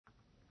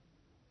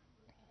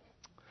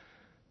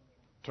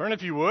Turn,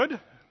 if you would,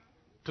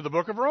 to the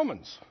book of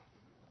Romans.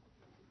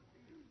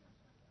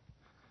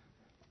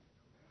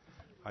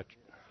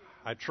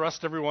 I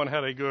trust everyone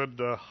had a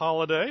good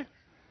holiday,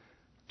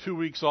 2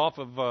 weeks off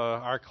of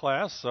our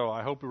class, so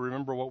I hope we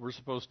remember what we're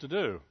supposed to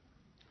do.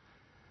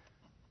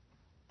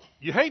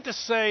 You hate to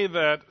say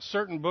that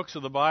certain books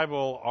of the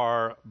Bible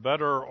are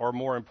better or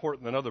more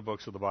important than other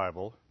books of the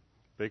Bible,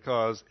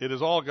 because it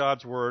is all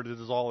God's Word, it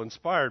is all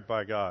inspired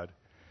by God.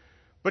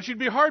 But you'd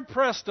be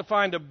hard-pressed to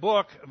find a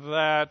book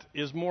that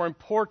is more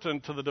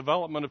important to the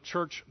development of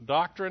church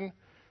doctrine,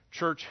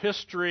 church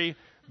history,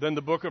 than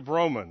the book of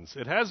Romans.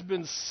 It has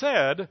been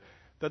said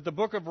that the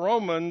book of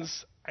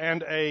Romans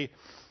and a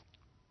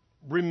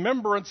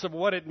remembrance of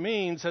what it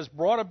means has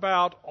brought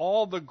about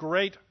all the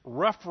great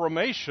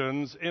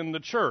reformations in the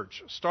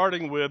church,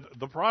 starting with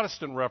the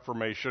Protestant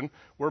Reformation,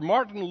 where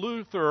Martin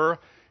Luther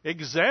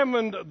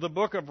examined the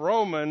book of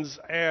Romans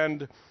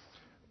and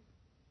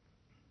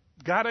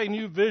got a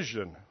new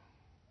vision,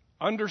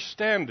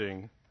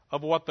 understanding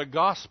of what the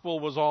gospel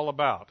was all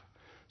about.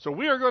 So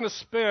we are going to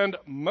spend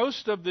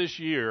most of this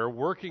year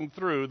working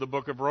through the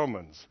book of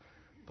Romans.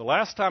 The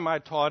last time I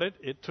taught it,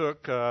 it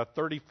took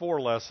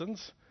 34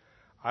 lessons.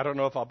 I don't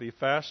know if I'll be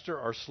faster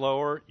or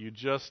slower. You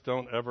just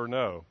don't ever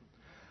know.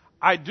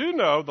 I do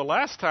know the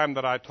last time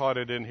that I taught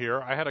it in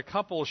here, I had a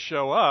couple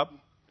show up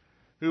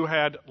who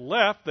had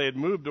left. They had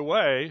moved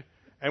away.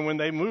 And when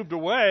they moved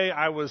away,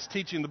 I was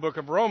teaching the book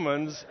of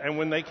Romans. And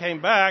when they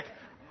came back,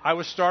 I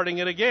was starting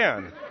it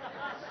again.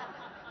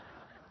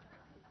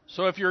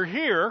 So if you're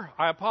here,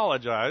 I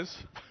apologize.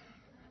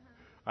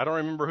 I don't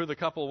remember who the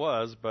couple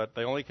was, but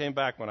they only came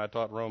back when I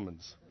taught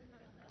Romans.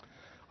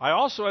 I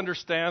also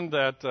understand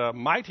that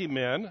Mighty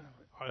Men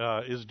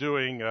is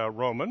doing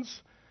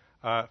Romans.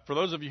 For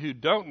those of you who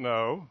don't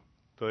know,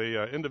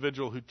 the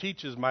individual who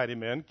teaches Mighty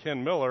Men,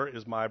 Ken Miller,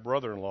 is my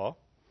brother-in-law.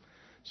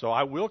 So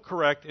I will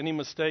correct any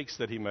mistakes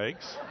that he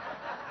makes.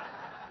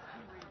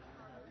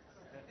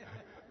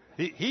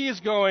 He is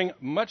going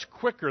much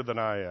quicker than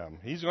I am.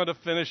 He's going to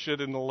finish it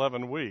in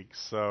 11 weeks.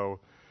 So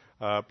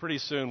pretty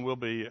soon we'll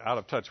be out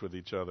of touch with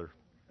each other.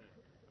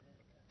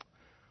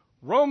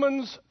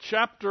 Romans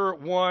chapter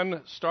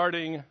 1,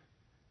 starting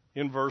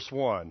in verse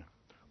 1.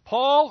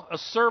 Paul, a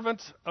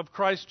servant of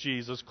Christ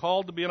Jesus,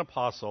 called to be an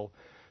apostle,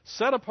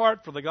 set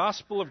apart for the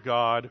gospel of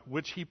God,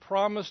 which he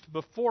promised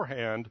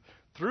beforehand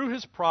through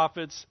his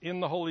prophets in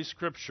the Holy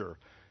Scripture,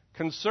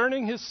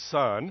 concerning his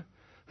Son,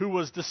 who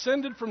was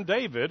descended from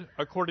David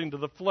according to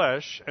the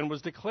flesh, and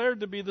was declared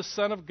to be the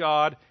Son of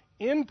God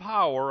in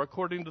power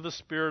according to the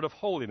Spirit of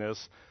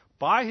holiness,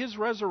 by his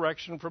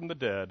resurrection from the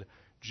dead,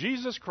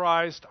 Jesus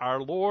Christ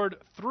our Lord,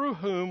 through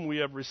whom we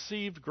have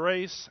received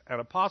grace and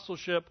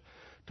apostleship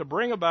to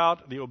bring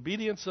about the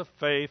obedience of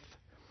faith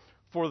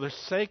for the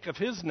sake of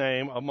his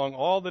name among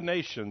all the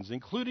nations,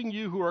 including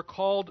you who are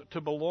called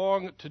to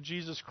belong to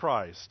Jesus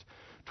Christ.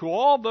 To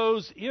all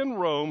those in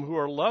Rome who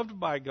are loved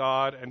by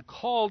God and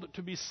called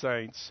to be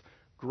saints,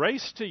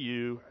 grace to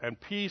you and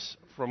peace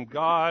from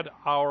God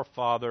our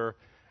Father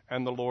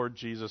and the Lord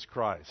Jesus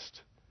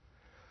Christ.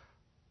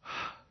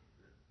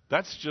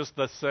 That's just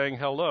the saying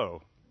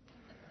hello.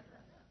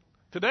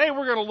 Today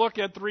we're going to look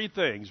at three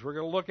things. We're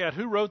going to look at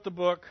who wrote the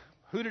book,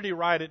 who did he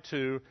write it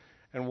to,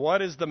 and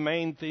what is the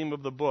main theme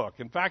of the book.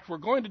 In fact, we're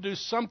going to do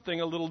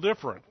something a little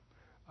different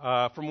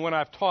from when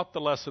I've taught the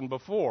lesson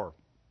before.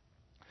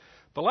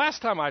 The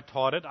last time I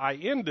taught it, I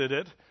ended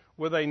it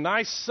with a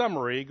nice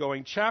summary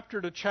going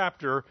chapter to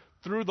chapter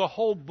through the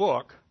whole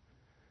book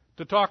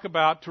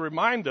to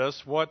remind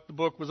us what the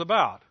book was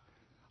about.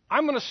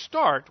 I'm going to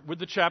start with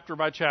the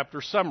chapter-by-chapter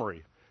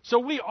summary. So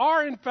we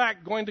are, in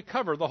fact, going to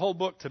cover the whole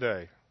book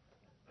today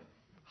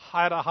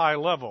at a high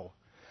level.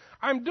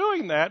 I'm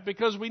doing that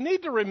because we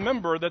need to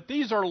remember that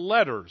these are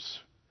letters.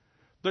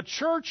 The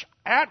church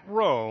at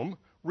Rome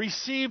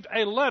received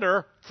a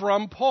letter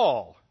from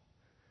Paul.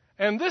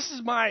 And this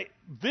is my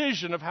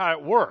vision of how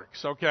it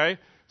works, okay?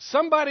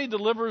 Somebody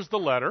delivers the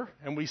letter,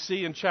 and we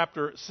see in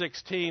chapter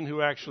 16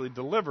 who actually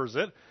delivers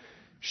it.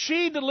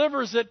 She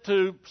delivers it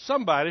to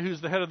somebody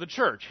who's the head of the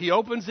church. He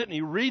opens it and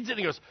he reads it and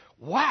he goes,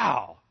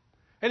 wow.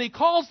 And he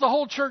calls the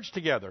whole church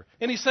together,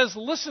 and he says,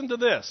 listen to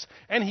this.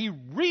 And he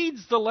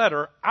reads the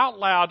letter out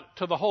loud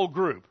to the whole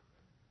group.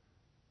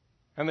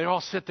 And they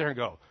all sit there and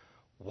go,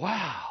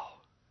 wow,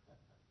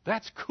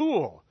 that's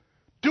cool.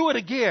 Do it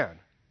again.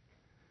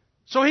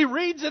 So he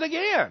reads it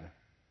again.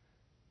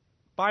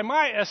 By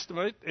my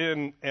estimate,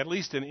 at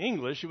least in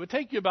English, it would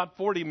take you about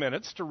 40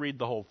 minutes to read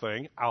the whole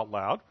thing out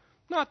loud.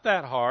 Not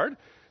that hard.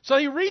 So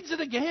he reads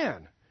it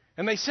again.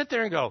 And they sit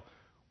there and go,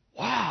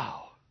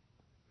 wow.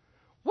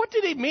 What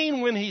did he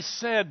mean when he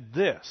said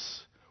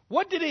this?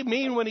 What did he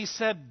mean when he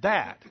said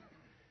that?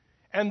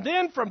 And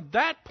then from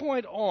that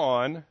point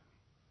on,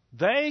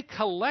 they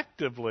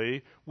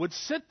collectively would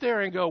sit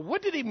there and go,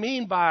 what did he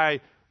mean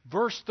by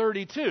verse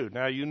 32?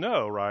 Now you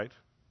know, right?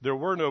 There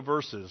were no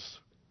verses.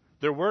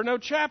 There were no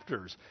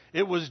chapters.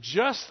 It was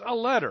just a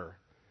letter.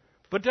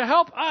 But to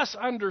help us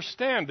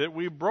understand it,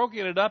 we've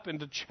broken it up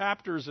into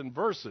chapters and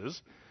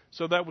verses.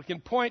 so that we can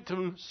point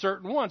to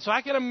certain ones. So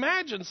I can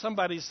imagine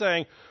somebody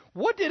saying,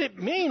 what did it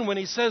mean when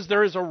he says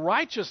there is a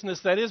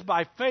righteousness that is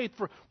by faith?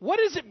 What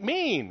does it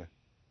mean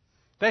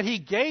that he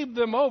gave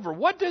them over?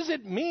 What does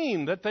it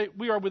mean that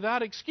we are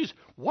without excuse?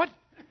 What?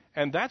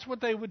 And that's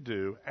what they would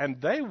do,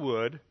 and they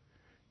would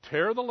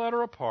tear the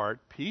letter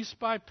apart piece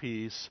by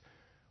piece,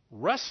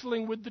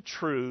 wrestling with the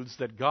truths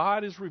that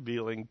God is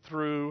revealing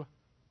through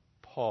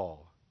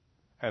Paul.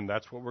 And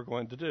that's what we're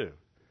going to do.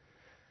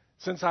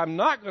 Since I'm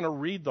not going to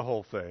read the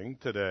whole thing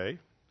today,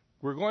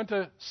 we're going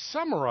to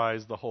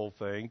summarize the whole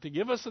thing to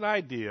give us an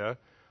idea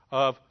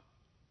of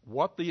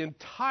what the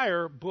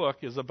entire book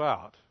is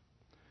about.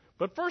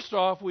 But first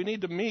off, we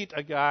need to meet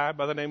a guy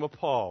by the name of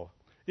Paul.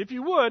 If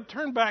you would,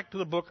 turn back to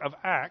the book of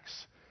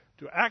Acts,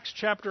 to Acts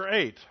chapter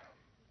 8.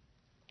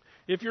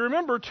 If you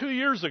remember 2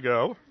 years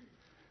ago,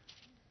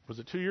 was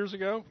it 2 years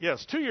ago?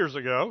 Yes, 2 years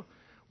ago,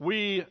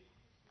 we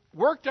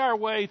worked our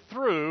way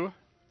through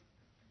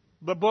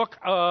the book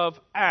of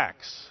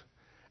Acts.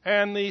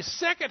 And the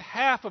second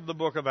half of the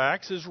book of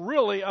Acts is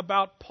really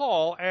about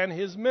Paul and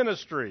his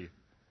ministry.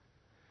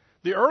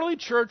 The early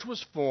church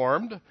was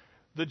formed.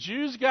 The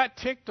Jews got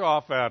ticked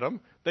off at him.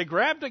 They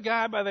grabbed a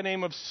guy by the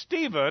name of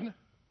Stephen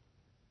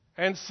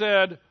and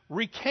said,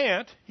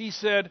 recant. He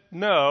said,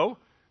 no.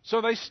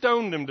 So they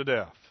stoned him to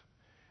death.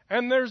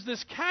 And there's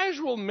this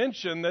casual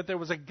mention that there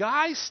was a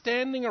guy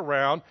standing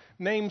around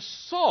named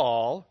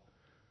Saul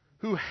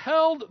who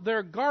held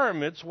their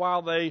garments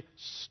while they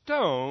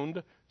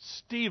stoned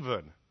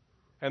Stephen.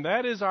 And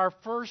that is our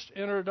first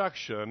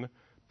introduction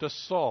to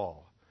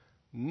Saul.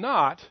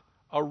 Not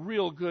a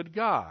real good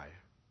guy.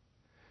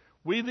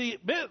 We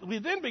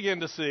then begin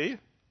to see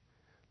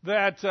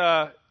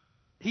that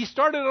he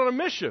started on a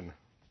mission.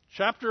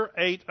 Chapter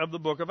 8 of the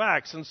book of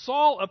Acts. And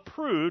Saul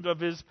approved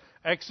of his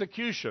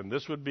execution.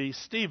 This would be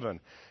Stephen.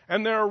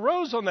 And there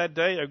arose on that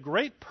day a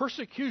great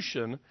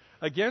persecution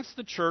against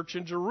the church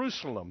in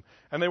Jerusalem.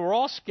 And they were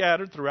all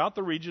scattered throughout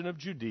the region of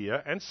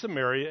Judea and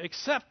Samaria,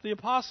 except the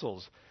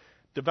apostles.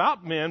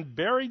 Devout men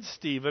buried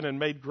Stephen and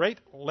made great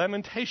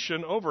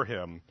lamentation over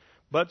him.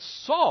 But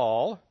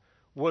Saul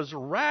was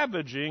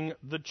ravaging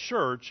the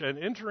church, and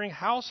entering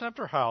house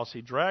after house,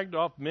 he dragged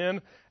off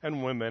men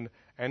and women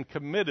and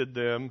committed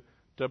them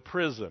to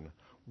prison.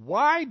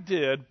 Why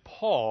did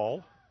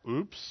Saul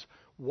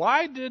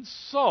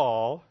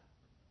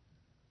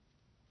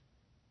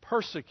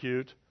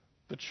persecute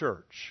the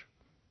church?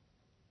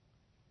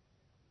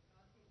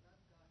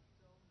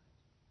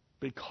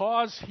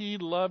 Because he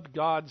loved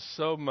God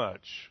so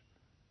much.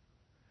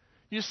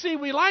 You see,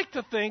 we like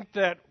to think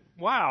that,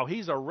 wow,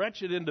 he's a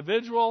wretched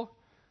individual.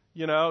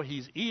 You know,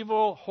 he's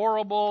evil,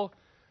 horrible.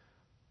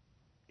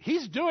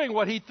 He's doing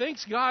what he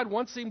thinks God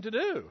wants him to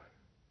do.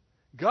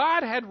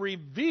 God had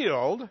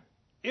revealed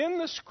in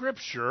the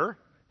Scripture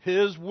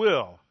his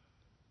will,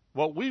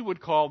 what we would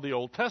call the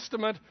Old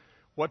Testament,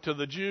 what to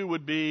the Jew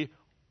would be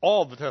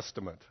all the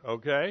Testament,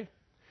 okay?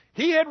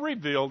 He had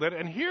revealed it,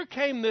 and here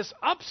came this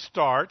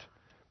upstart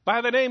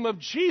by the name of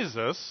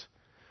Jesus,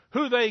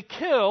 who they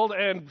killed,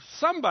 and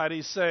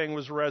somebody's saying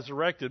was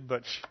resurrected,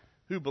 but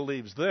who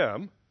believes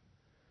them?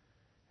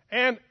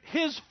 And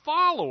his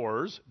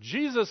followers,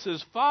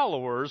 Jesus'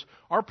 followers,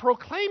 are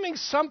proclaiming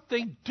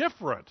something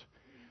different.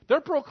 They're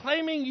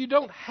proclaiming you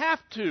don't have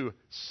to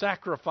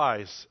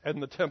sacrifice in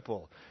the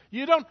temple.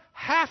 You don't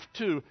have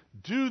to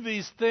do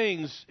these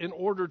things in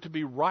order to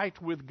be right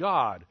with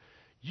God.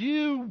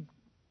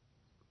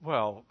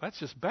 Well, that's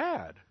just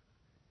bad.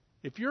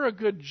 If you're a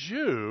good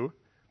Jew,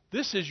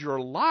 this is your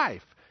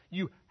life.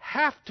 You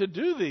have to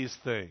do these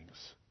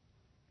things.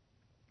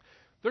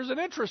 There's an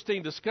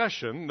interesting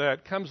discussion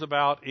that comes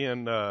about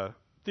in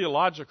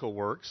theological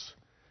works,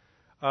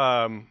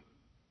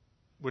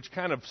 which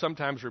kind of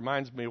sometimes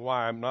reminds me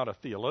why I'm not a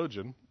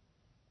theologian.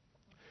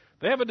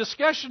 They have a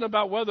discussion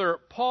about whether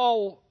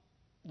Paul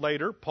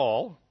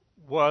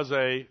was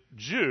a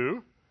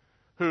Jew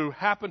who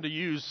happened to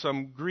use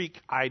some Greek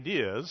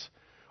ideas,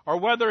 or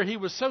whether he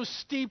was so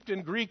steeped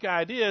in Greek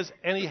ideas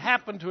and he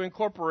happened to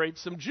incorporate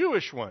some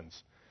Jewish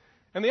ones.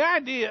 And the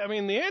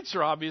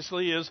answer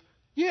obviously is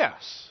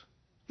yes.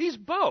 He's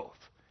both.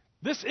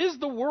 This is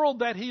the world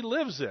that he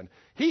lives in.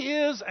 He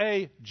is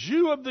a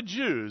Jew of the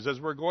Jews, as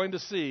we're going to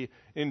see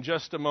in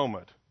just a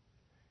moment.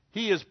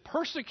 He is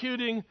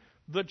persecuting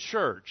the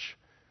church.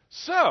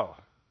 So,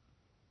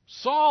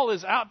 Saul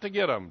is out to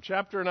get him.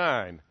 Chapter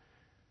 9.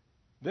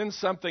 Then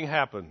something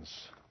happens.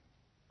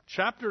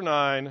 Chapter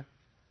 9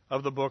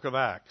 of the book of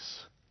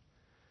Acts.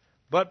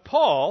 But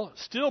Paul,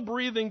 still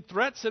breathing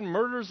threats and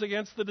murders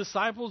against the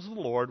disciples of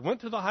the Lord,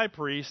 went to the high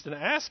priest and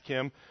asked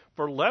him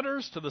for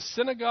letters to the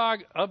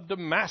synagogue of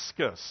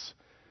Damascus.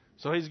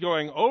 So he's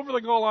going over the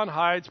Golan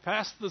Heights,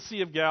 past the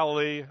Sea of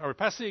Galilee,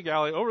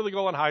 over the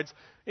Golan Heights,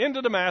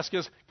 into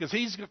Damascus, because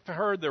he's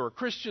heard there were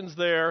Christians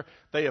there.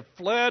 They have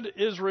fled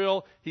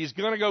Israel. He's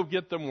going to go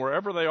get them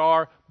wherever they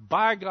are.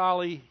 By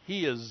golly,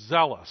 he is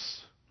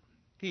zealous.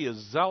 He is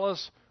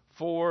zealous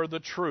for the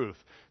truth.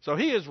 So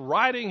he is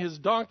riding his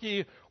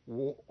donkey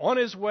on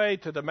his way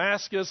to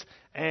Damascus,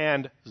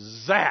 and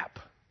zap,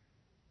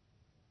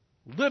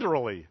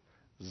 literally,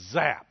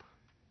 Zap.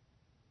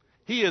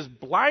 He is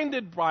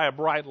blinded by a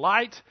bright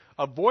light.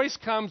 A voice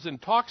comes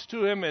and talks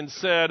to him and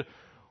said,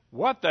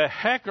 "What the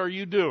heck are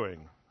you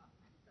doing?"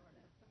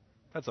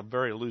 That's a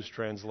very loose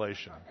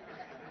translation.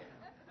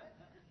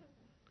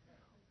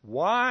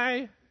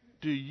 Why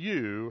do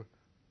you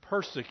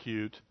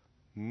persecute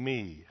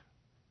me?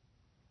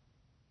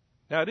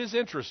 Now, it is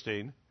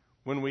interesting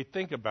when we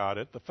think about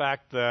it, the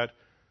fact that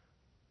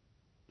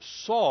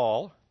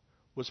Saul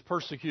was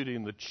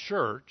persecuting the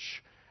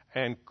church,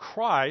 and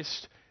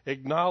Christ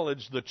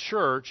acknowledged the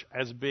church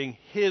as being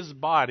his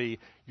body.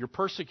 You're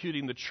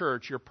persecuting the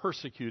church, you're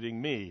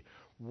persecuting me.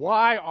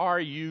 Why are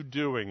you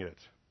doing it?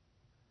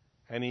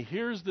 And he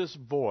hears this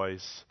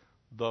voice,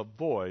 the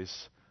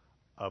voice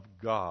of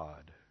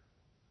God.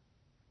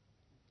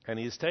 And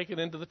he is taken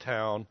into the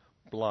town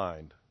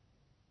blind.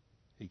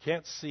 He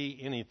can't see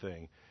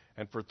anything.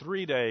 And for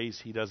 3 days,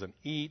 he doesn't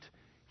eat.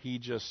 He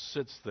just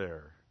sits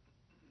there.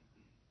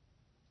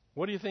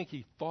 What do you think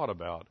he thought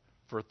about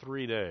for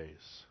 3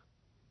 days?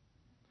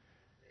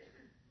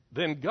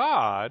 Then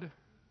God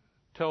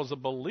tells a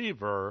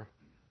believer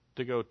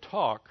to go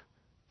talk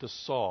to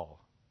Saul.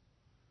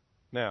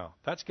 Now,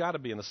 that's got to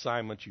be an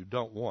assignment you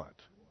don't want.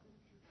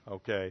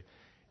 Okay?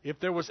 If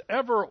there was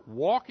ever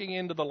walking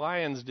into the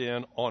lion's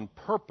den on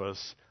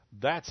purpose,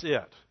 that's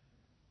it.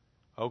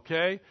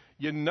 Okay?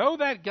 You know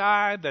that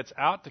guy that's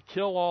out to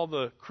kill all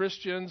the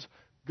Christians?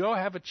 Go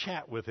have a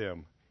chat with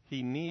him.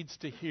 He needs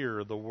to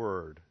hear the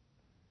word.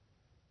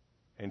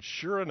 And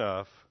sure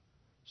enough,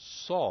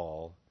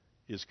 Saul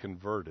is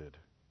converted.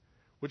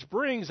 Which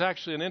brings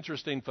actually an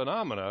interesting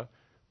phenomena,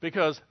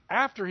 because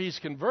after he's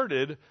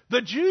converted,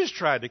 the Jews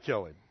tried to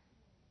kill him.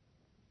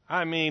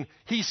 I mean,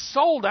 he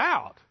sold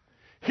out.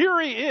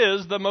 Here he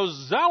is, the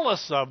most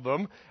zealous of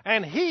them,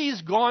 and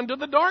he's gone to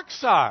the dark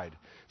side.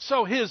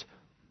 So his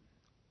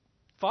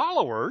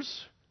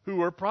followers, who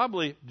were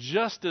probably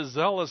just as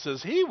zealous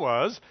as he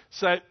was,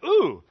 say,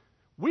 "Ooh,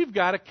 we've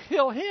got to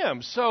kill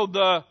him." So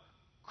the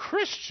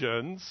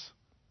Christians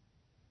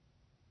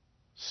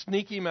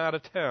sneak him out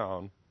of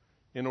town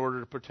in order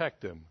to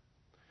protect him.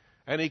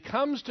 And he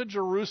comes to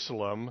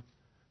Jerusalem.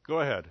 Go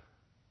ahead.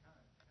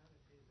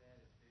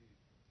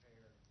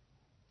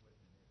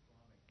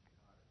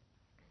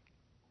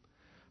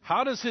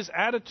 How does his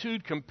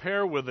attitude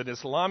compare with an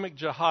Islamic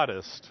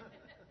jihadist?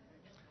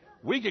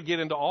 We could get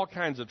into all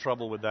kinds of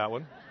trouble with that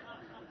one.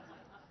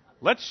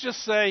 Let's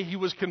just say he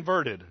was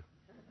converted.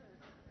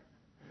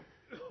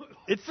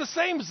 It's the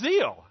same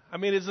zeal. I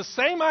mean, it's the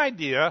same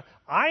idea.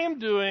 I am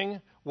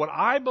doing what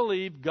I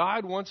believe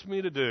God wants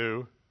me to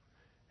do,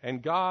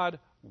 and God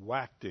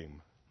whacked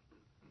him.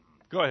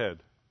 Go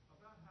ahead.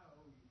 About how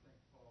old you think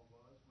Paul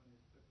was when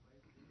this took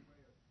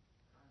place?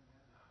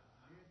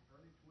 Early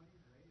 20s,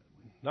 late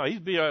 20s? No,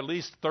 he'd be at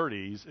least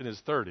 30s, in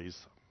his 30s.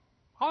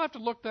 I'll have to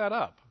look that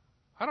up.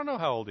 I don't know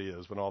how old he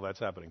is when all that's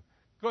happening.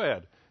 Go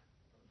ahead.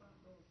 What about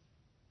those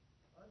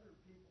other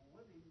people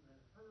with him that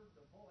heard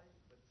the voice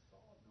but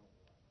saw no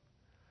one?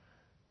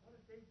 What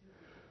did they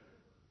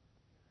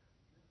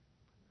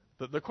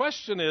do? The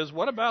question is,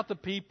 what about the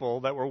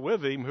people that were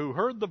with him who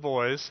heard the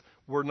voice,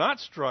 were not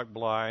struck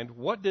blind?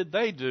 What did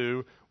they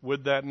do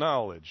with that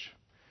knowledge?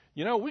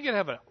 You know, we could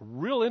have a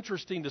real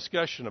interesting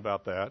discussion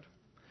about that.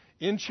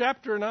 In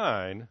chapter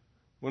 9,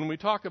 when we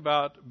talk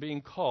about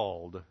being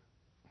called,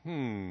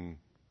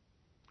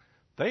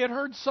 they had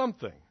heard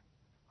something.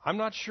 I'm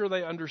not sure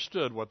they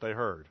understood what they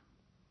heard.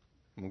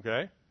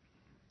 Okay?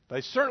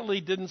 They certainly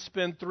didn't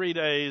spend 3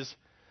 days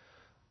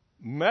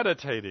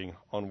meditating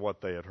on what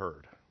they had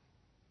heard.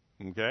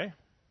 Okay?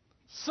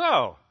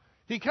 So,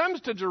 he comes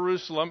to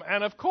Jerusalem,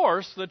 and of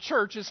course, the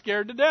church is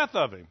scared to death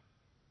of him.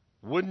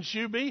 Wouldn't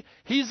you be?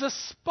 He's a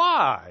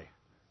spy.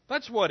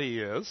 That's what he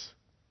is.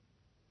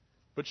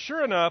 But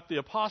sure enough, the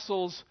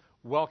apostles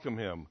welcome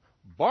him.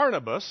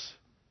 Barnabas,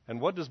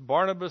 and what does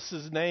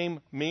Barnabas'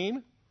 name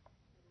mean?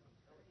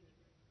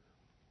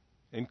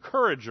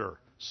 Encourager,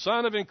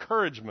 son of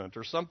encouragement,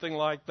 or something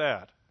like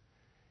that.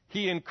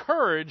 He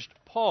encouraged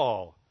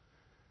Paul.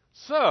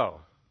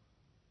 So,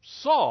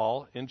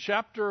 Saul, in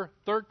chapter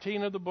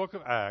 13 of the book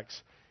of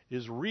Acts,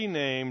 is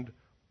renamed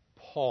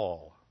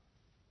Paul.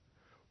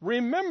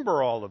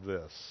 Remember all of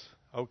this,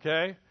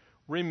 okay?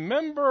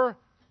 Remember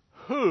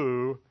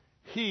who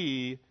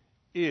he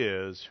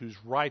is who's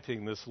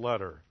writing this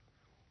letter.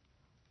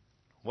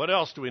 What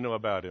else do we know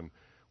about him?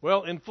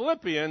 Well, in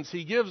Philippians,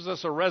 he gives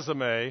us a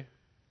resume.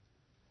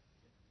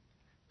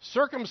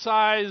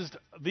 Circumcised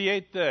the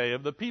 8th day,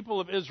 of the people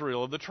of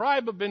Israel, of the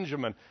tribe of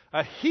Benjamin,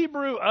 a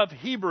Hebrew of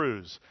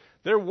Hebrews.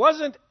 There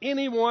wasn't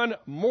anyone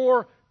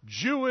more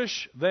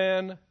Jewish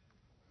than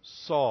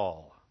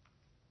Saul.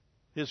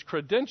 His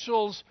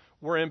credentials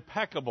were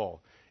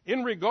impeccable.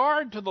 In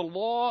regard to the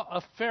law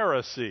of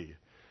Pharisee,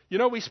 you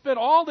know, we spent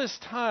all this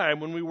time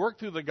when we worked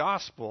through the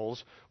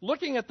Gospels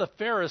looking at the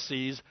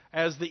Pharisees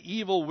as the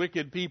evil,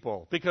 wicked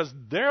people, because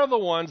they're the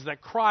ones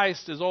that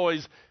Christ is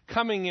always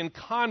coming in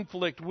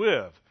conflict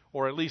with,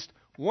 or at least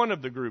one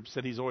of the groups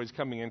that he's always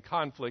coming in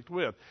conflict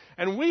with.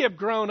 And we have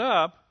grown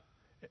up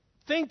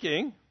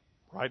thinking,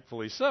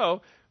 rightfully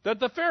so, that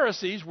the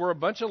Pharisees were a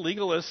bunch of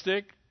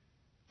legalistic,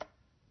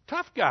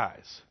 tough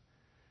guys.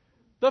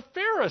 The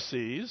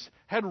Pharisees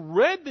had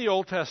read the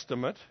Old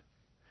Testament.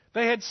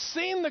 They had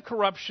seen the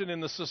corruption in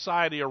the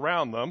society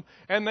around them,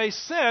 and they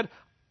said,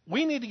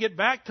 we need to get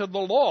back to the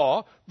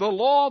law, the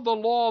law, the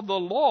law, the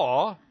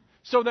law,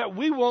 so that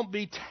we won't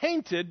be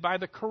tainted by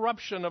the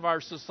corruption of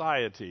our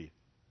society.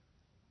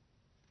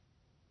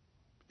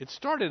 It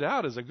started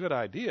out as a good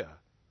idea,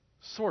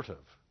 sort of.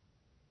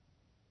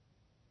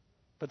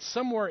 But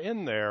somewhere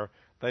in there,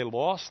 they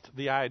lost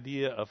the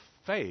idea of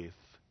faith.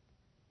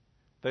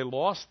 They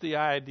lost the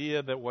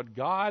idea that what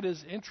God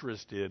is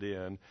interested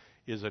in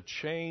is a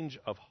change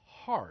of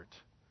heart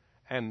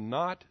and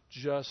not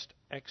just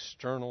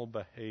external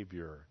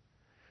behavior.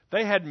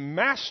 They had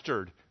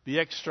mastered the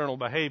external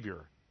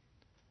behavior.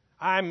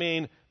 I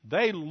mean,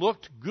 they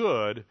looked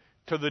good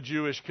to the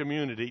Jewish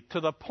community to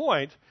the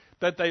point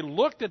that they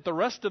looked at the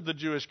rest of the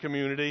Jewish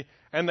community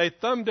and they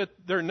thumbed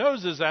their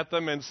noses at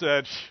them and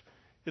said,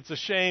 it's a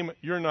shame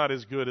you're not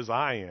as good as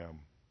I am.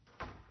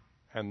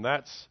 And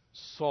that's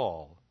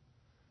Saul,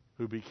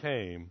 who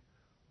became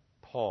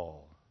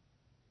Paul.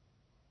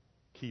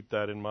 Keep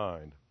that in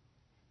mind.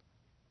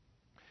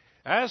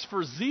 As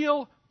for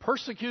zeal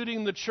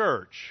persecuting the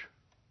church,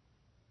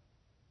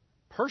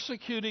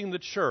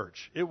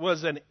 it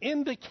was an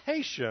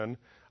indication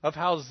of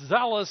how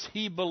zealous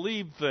he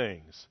believed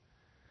things.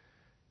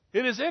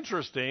 It is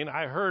interesting.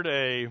 I heard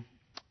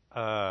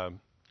a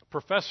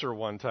professor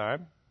one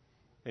time,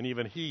 and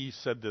even he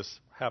said this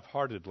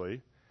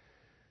half-heartedly,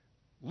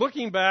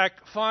 looking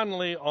back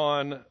fondly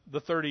on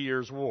the 30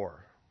 Years'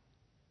 War.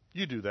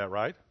 You do that,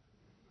 right?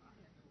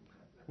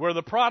 Where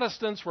the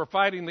Protestants were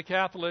fighting the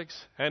Catholics,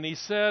 and he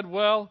said,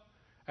 well,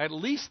 at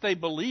least they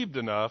believed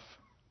enough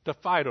to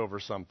fight over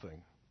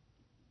something.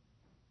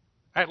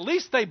 At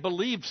least they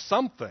believed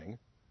something.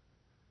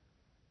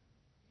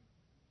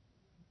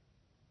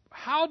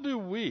 How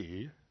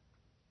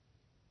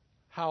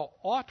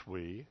ought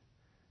we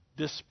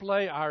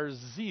display our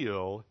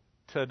zeal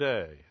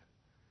today?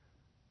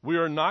 We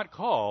are not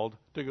called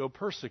to go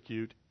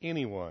persecute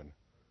anyone.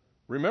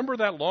 Remember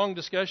that long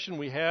discussion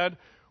we had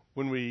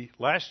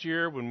last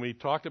year when we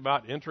talked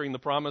about entering the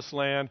promised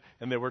land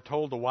and they were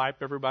told to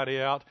wipe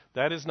everybody out?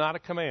 That is not a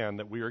command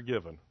that we are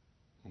given.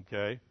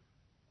 Okay?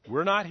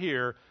 We're not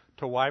here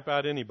to wipe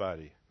out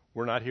anybody.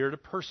 We're not here to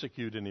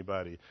persecute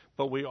anybody.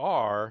 But we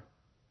are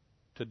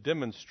to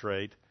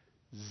demonstrate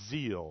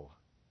zeal.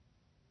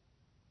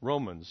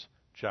 Romans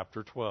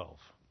chapter 12.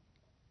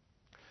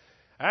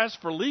 As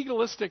for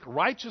legalistic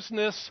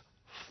righteousness,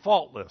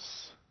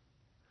 faultless.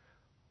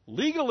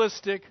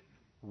 Legalistic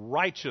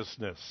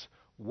righteousness.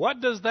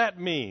 What does that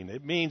mean?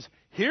 It means,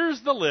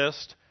 here's the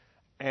list,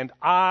 and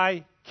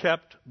I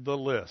kept the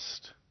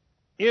list.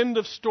 End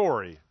of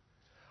story.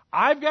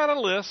 I've got a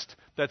list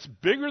that's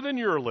bigger than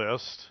your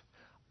list.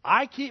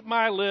 I keep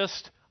my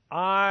list.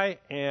 I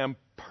am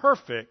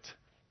perfect.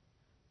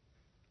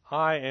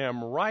 I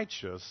am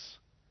righteous,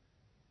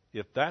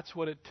 if that's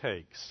what it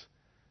takes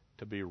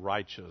to be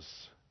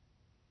righteous.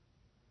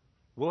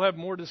 We'll have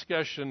more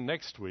discussion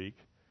next week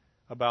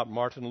about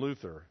Martin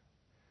Luther.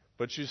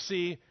 But you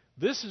see,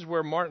 this is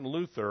where Martin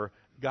Luther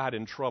got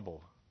in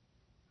trouble.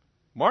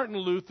 Martin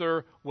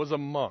Luther was a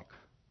monk.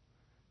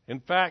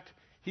 In fact,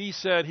 he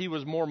said he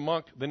was more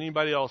monk than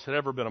anybody else had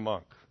ever been a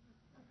monk.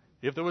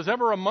 If there was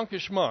ever a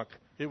monkish monk,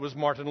 it was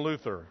Martin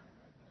Luther.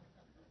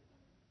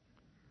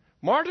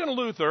 Martin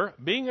Luther,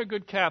 being a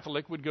good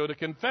Catholic, would go to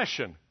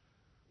confession.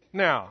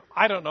 Now,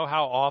 I don't know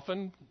how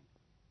often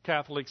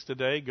Catholics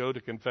today go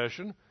to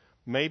confession.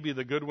 Maybe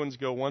the good ones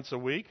go once a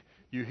week.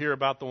 You hear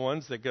about the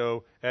ones that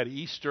go at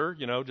Easter,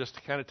 just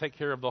to kind of take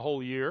care of the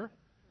whole year.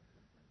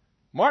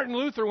 Martin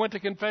Luther went to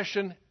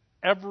confession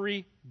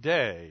every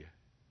day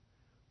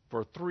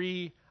for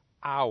 3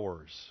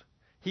 hours.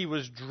 He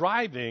was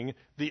driving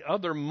the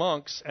other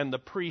monks and the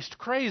priest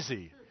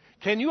crazy.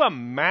 Can you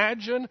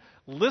imagine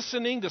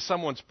listening to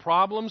someone's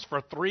problems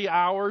for 3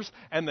 hours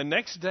and the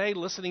next day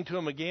listening to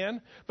them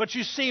again? But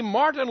you see,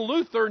 Martin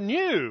Luther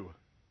knew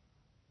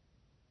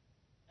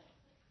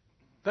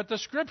that the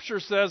Scripture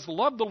says,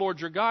 love the Lord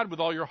your God with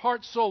all your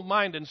heart, soul,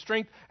 mind, and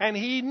strength, and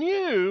he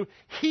knew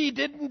he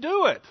didn't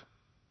do it.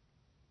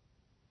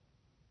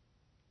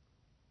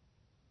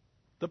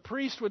 The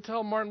priest would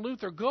tell Martin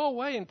Luther, go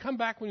away and come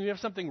back when you have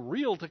something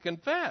real to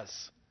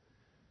confess.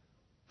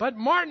 But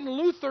Martin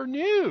Luther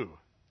knew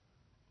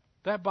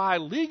that by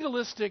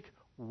legalistic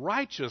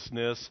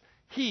righteousness,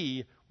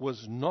 he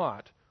was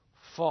not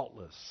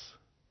faultless.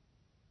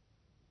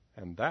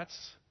 And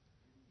that's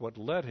what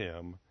led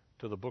him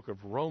to the book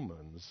of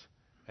Romans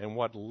and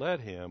what led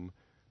him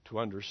to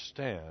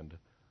understand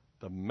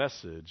the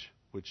message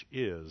which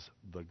is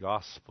the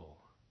gospel.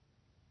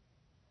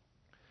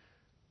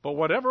 But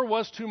whatever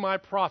was to my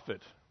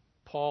profit,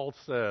 Paul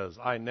says,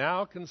 I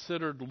now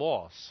considered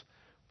loss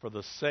for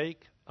the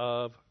sake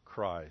of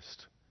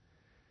Christ.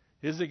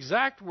 His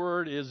exact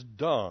word is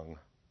dung,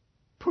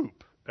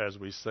 poop, as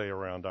we say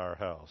around our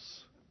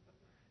house.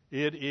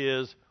 It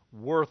is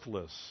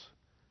worthless.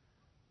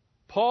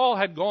 Paul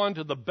had gone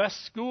to the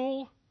best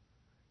school.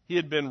 He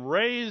had been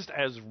raised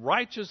as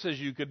righteous as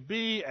you could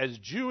be, as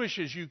Jewish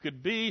as you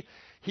could be.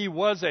 He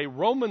was a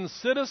Roman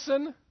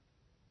citizen.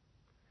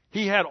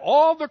 He had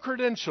all the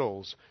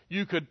credentials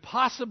you could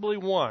possibly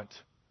want.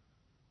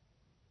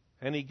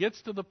 And he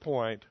gets to the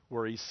point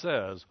where he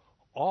says,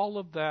 all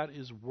of that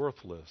is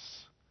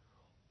worthless.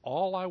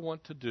 All I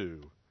want to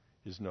do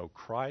is know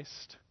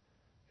Christ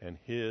and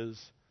his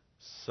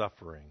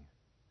suffering.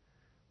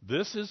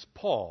 This is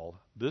Paul,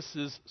 this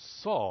is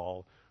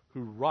Saul,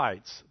 who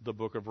writes the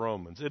book of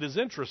Romans. It is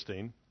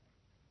interesting.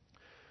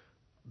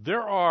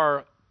 There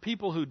are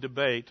people who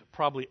debate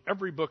probably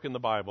every book in the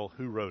Bible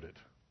who wrote it.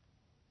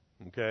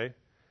 Okay?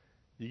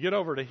 You get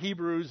over to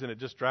Hebrews and it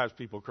just drives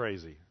people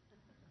crazy.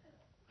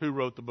 Who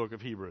wrote the book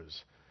of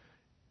Hebrews?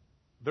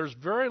 There's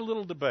very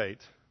little debate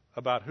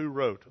about who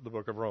wrote the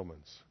book of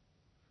Romans.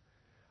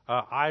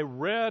 I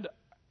read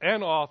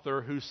an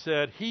author who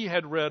said he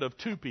had read of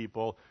two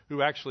people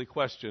who actually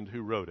questioned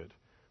who wrote it,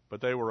 but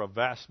they were a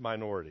vast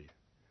minority.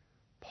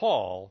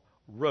 Paul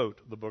wrote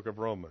the book of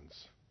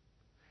Romans.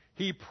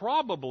 He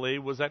probably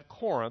was at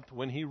Corinth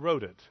when he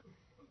wrote it.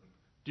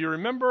 Do you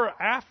remember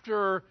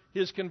after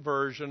his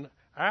conversion,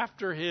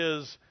 after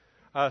his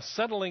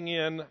settling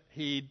in,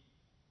 he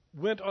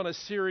went on a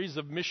series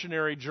of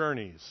missionary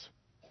journeys,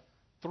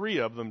 3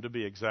 of them to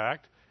be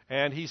exact,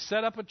 and he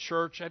set up a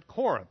church at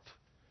Corinth.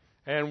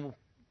 And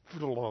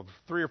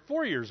 3 or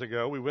 4 years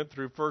ago, we went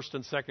through 1st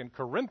and 2nd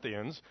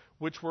Corinthians,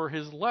 which were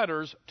his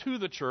letters to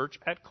the church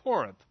at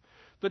Corinth.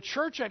 The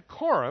church at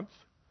Corinth,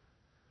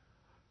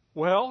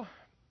 well,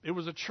 it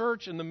was a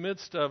church in the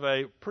midst of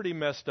a pretty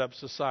messed up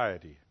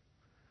society.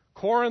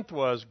 Corinth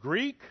was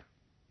Greek,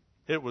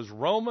 it was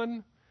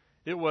Roman,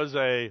 it was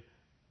a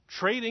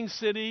trading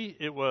city,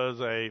 it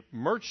was a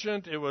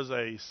merchant, it was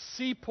a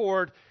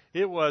seaport,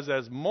 it was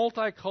as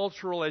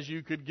multicultural as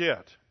you could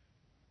get.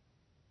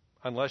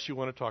 Unless you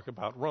want to talk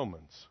about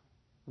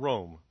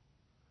Rome.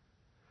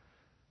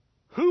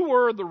 Who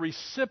were the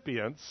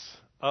recipients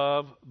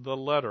of the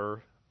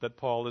letter that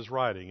Paul is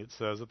writing? It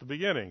says at the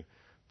beginning,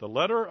 the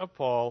letter of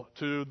Paul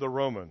to the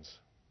Romans.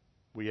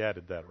 We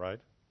added that, right?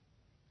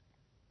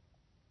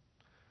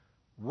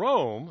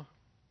 Rome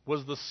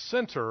was the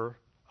center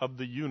of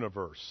the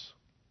universe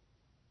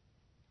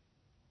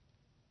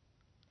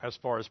as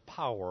far as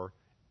power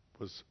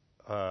was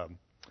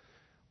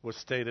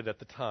stated at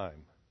the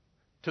time.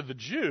 To the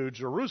Jew,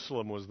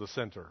 Jerusalem was the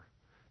center.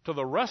 To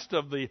the rest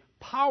of the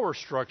power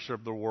structure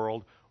of the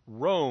world,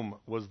 Rome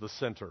was the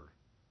center.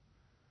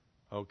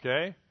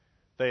 Okay?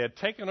 They had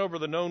taken over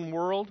the known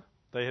world.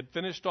 They had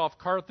finished off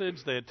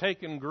Carthage. They had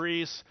taken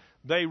Greece.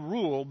 They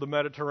ruled the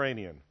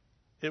Mediterranean.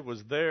 It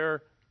was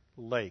their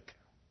lake.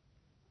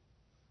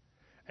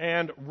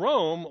 And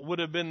Rome would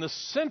have been the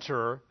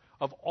center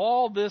of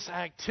all this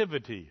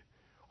activity,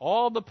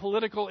 all the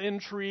political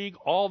intrigue,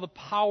 all the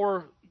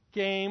power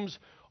games,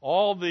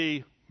 all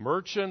the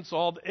merchants,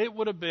 it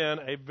would have been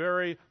a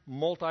very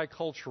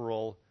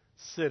multicultural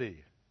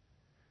city.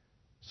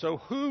 So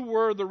who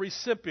were the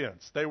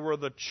recipients? They were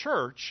the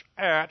church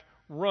at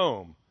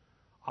Rome.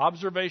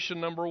 Observation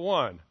number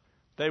 1,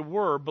 they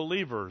were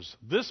believers.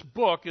 This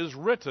book is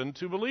written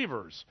to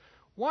believers.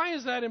 Why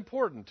is that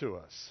important to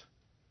us?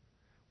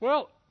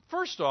 Well,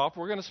 first off,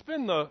 we're going to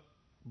spend the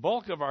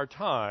bulk of our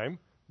time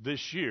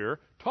this year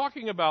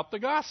talking about the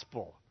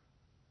gospel.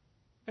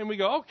 And we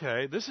go,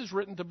 okay, this is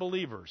written to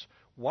believers.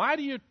 Why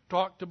do you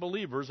talk to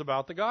believers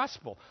about the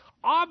gospel?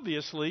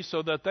 Obviously,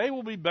 so that they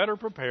will be better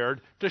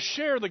prepared to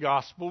share the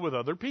gospel with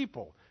other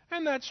people.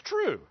 And that's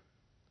true.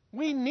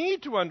 We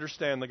need to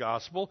understand the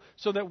gospel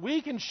so that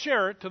we can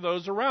share it to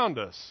those around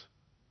us.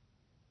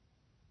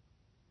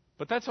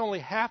 But that's only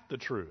half the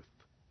truth.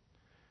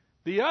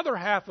 The other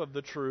half of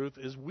the truth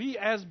is we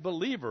as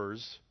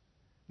believers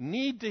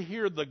need to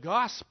hear the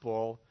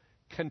gospel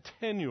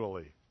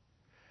continually.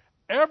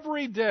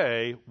 Every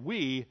day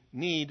we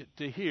need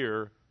to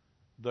hear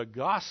the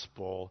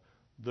gospel,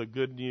 the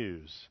good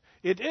news.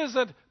 It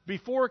isn't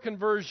before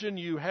conversion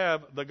you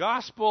have the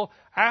gospel,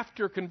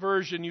 after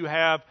conversion you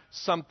have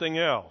something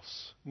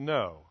else.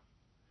 No.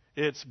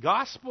 It's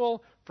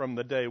gospel from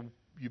the day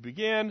you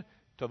begin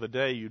till the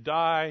day you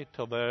die,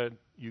 till then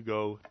you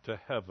go to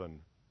heaven.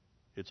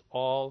 It's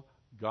all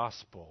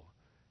gospel.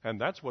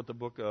 And that's what the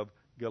book of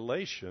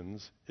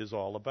Galatians is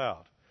all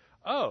about.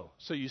 Oh,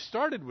 so you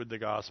started with the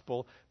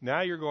gospel,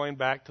 now you're going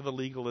back to the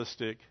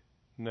legalistic.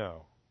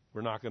 No,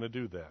 we're not going to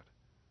do that.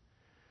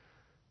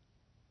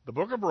 The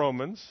book of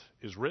Romans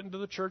is written to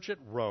the church at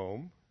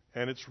Rome,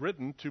 and it's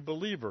written to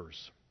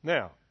believers.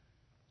 Now,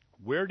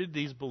 where did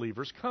these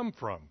believers come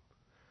from?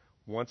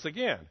 Once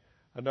again,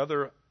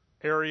 another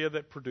area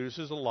that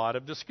produces a lot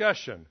of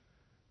discussion.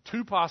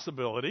 2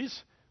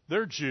 possibilities.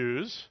 They're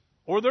Jews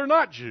or they're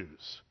not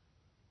Jews.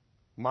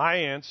 My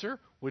answer,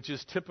 which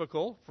is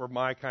typical for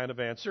my kind of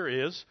answer,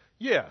 is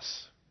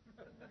yes.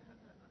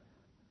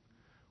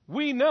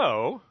 We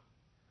know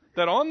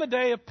that on the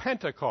day of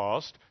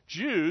Pentecost,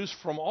 Jews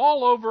from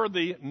all over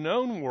the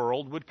known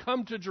world would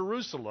come to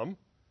Jerusalem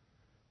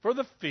for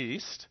the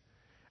feast,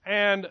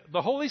 And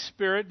the Holy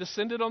Spirit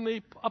descended on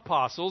the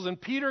apostles,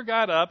 and Peter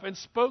got up and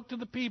spoke to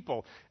the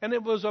people. And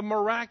it was a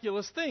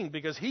miraculous thing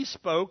because he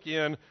spoke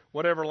in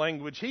whatever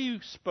language he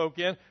spoke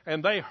in,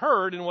 and they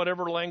heard in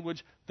whatever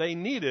language they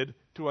needed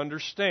to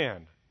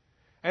understand.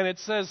 And it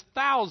says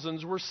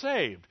thousands were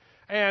saved.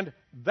 And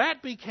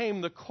that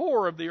became the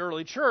core of the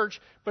early church,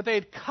 but they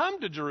had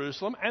come to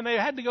Jerusalem, and they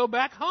had to go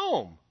back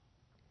home.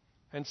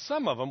 And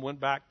some of them went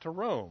back to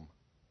Rome.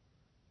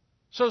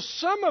 So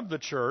some of the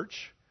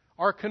church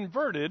are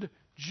converted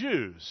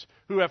Jews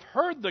who have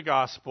heard the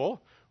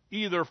gospel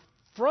either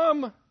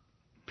from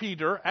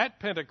Peter at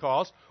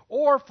Pentecost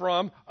or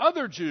from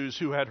other Jews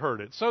who had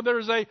heard it. So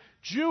there's a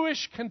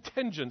Jewish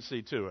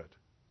contingency to it.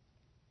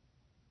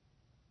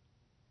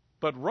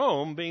 But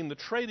Rome, being the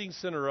trading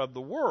center of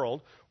the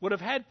world, would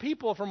have had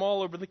people from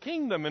all over the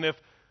kingdom. And if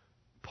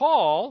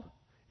Paul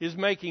is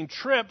making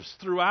trips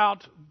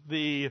throughout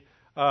the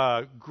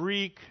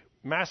Greek,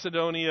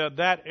 Macedonia,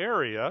 that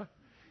area,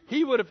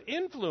 he would have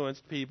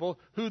influenced people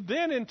who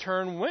then in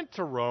turn went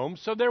to Rome,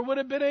 so there would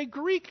have been a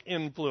Greek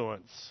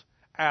influence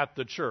at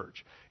the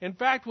church. In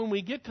fact, when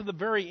we get to the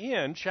very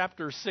end,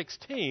 chapter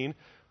 16,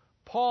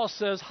 Paul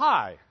says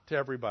hi to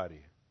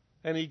everybody,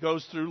 and he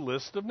goes through a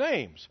list of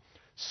names.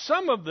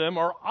 Some of them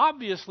are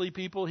obviously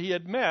people he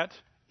had met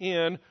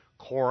in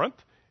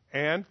Corinth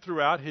and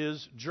throughout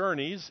his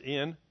journeys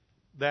in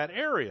that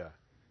area.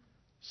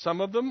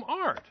 Some of them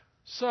aren't.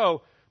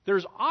 So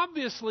there's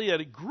obviously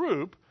a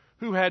group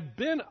who had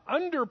been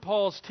under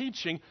Paul's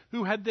teaching,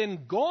 who had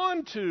then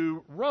gone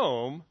to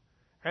Rome,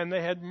 and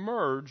they had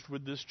merged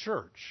with this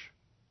church.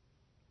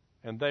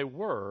 And they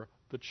were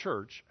the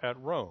church at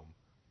Rome.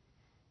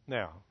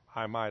 Now,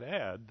 I might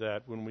add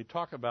that when we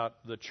talk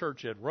about the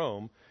church at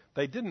Rome,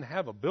 they didn't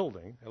have a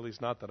building, at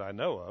least not that I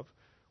know of.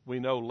 We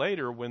know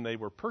later when they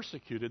were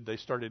persecuted, they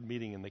started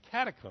meeting in the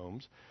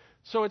catacombs.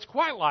 So it's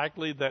quite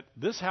likely that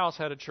this house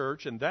had a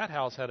church and that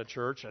house had a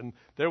church and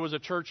there was a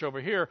church over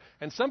here,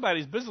 and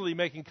somebody's busily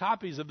making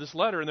copies of this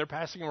letter and they're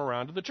passing them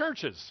around to the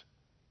churches.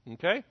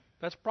 Okay?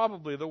 That's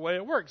probably the way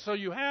it works. So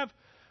you have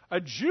a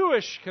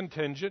Jewish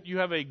contingent, you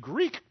have a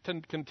Greek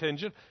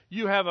contingent,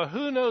 you have a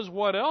who knows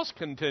what else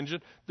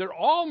contingent. They're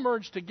all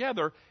merged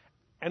together,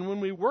 and when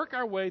we work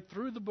our way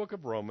through the book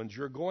of Romans,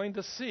 you're going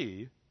to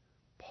see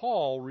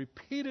Paul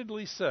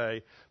repeatedly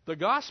say, the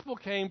gospel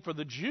came for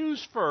the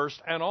Jews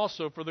first and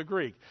also for the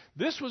Greek.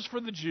 This was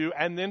for the Jew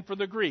and then for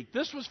the Greek.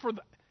 This was for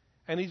the...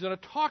 And he's going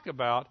to talk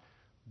about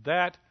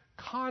that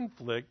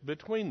conflict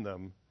between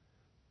them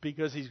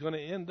because he's going to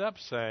end up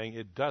saying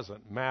it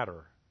doesn't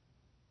matter.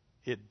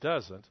 It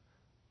doesn't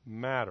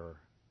matter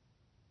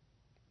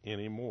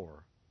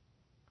anymore.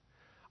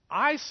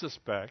 I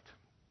suspect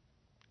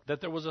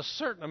that there was a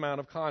certain amount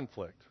of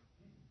conflict.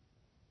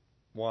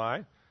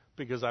 Why?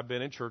 Because I've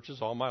been in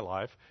churches all my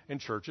life, and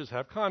churches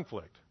have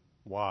conflict.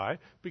 Why?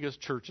 Because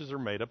churches are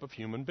made up of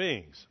human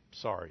beings.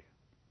 Sorry.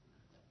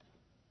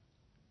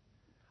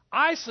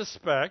 I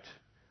suspect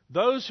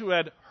those who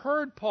had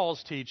heard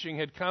Paul's teaching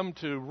had come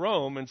to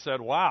Rome and said,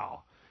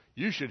 wow,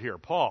 you should hear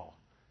Paul.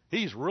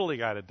 He's really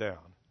got it down.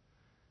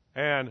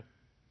 And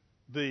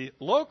the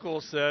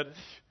locals said,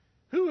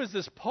 who is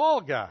this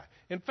Paul guy?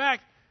 In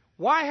fact,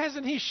 why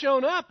hasn't he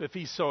shown up if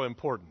he's so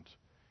important?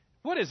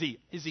 What is he?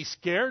 Is he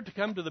scared to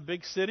come to the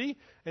big city?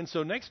 And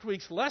so next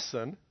week's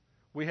lesson,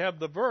 we have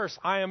the verse,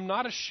 I am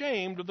not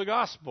ashamed of the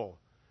gospel.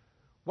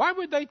 Why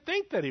would they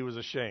think that he was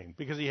ashamed?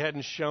 Because he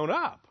hadn't shown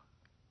up?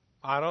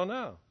 I don't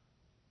know.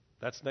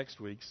 That's next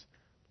week's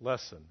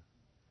lesson.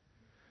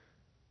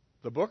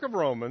 The book of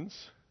Romans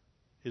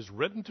is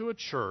written to a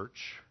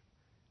church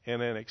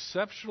in an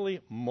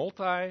exceptionally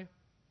multicultural,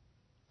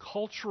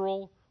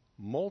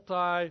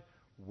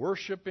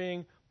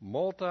 multi-worshiping,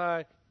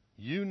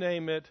 you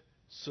name it,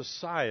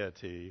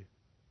 society.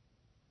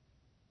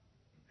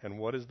 And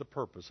what is the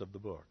purpose of the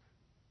book?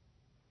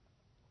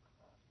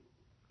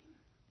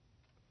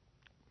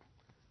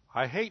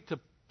 I hate to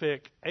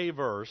pick a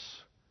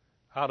verse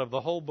out of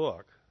the whole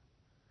book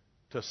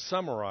to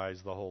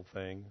summarize the whole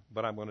thing,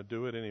 but I'm going to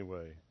do it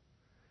anyway.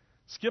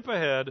 Skip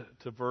ahead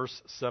to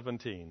verse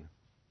 17.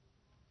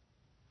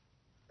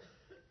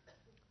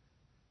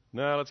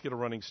 Now let's get a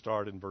running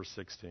start in verse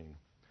 16.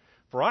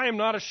 For I am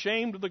not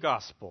ashamed of the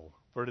gospel,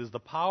 for it is the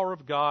power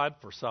of God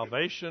for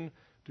salvation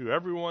to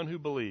everyone who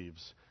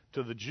believes,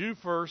 to the Jew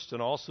first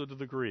and also to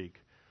the Greek.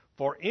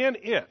 For in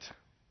it,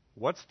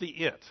 what's the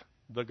it?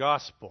 The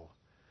gospel.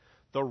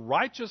 The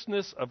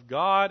righteousness of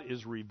God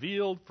is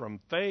revealed from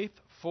faith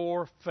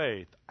for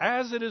faith.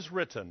 As it is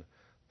written,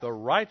 the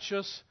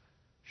righteous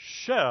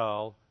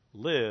shall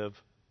live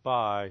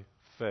by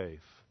faith.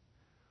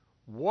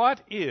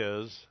 What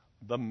is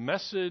the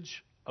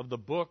message of the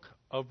book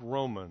of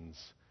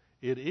Romans?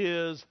 It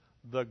is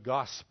the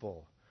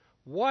gospel.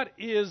 What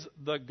is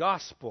the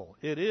gospel?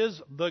 It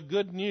is the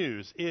good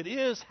news. It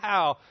is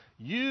how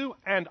you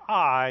and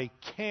I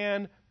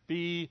can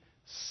be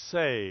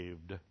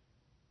saved.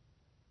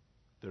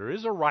 There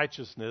is a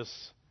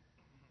righteousness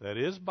that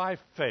is by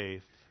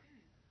faith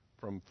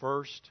from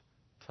first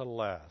to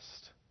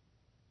last.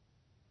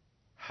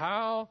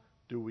 How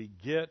do we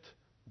get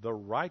the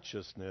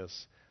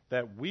righteousness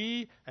that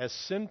we as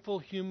sinful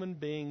human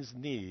beings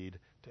need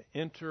to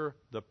enter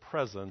the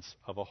presence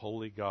of a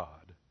holy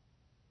God.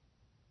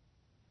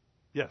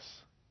 Yes?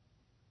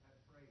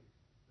 That phrase,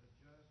 the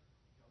just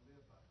shall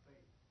live by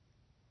faith,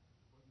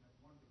 wasn't that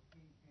one of the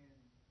key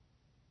tenets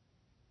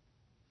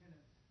that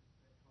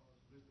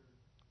caused Luther?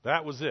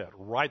 That was it,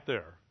 right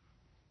there.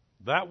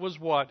 That was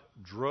what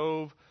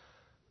drove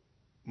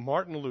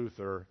Martin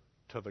Luther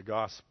to the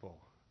gospel.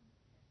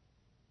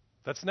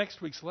 That's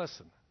next week's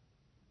lesson,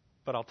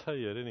 but I'll tell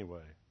you it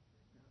anyway.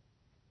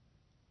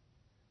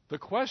 The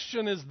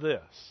question is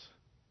this.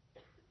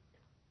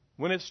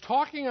 When it's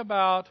talking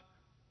about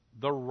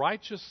the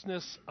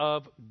righteousness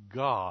of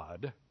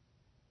God,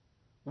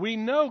 we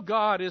know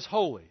God is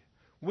holy.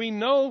 We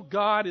know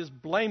God is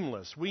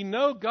blameless. We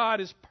know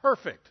God is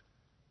perfect.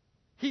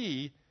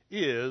 He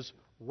is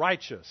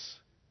righteous.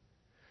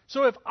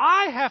 So if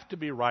I have to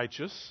be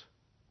righteous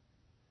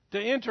to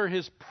enter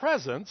His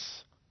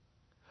presence,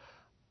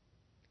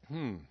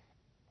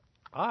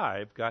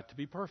 I've got to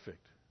be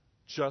perfect,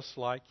 just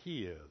like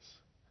He is.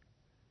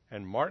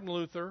 And Martin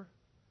Luther,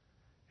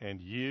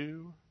 and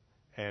you,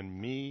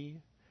 and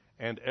me,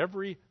 and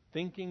every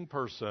thinking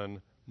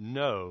person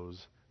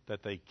knows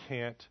that they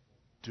can't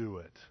do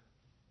it.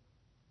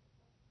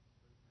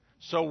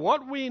 So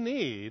what we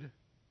need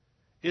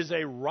is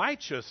a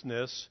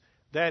righteousness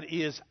that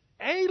is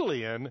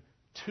alien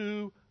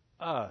to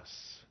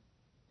us.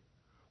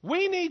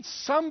 We need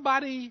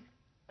somebody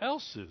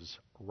else's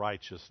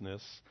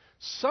righteousness,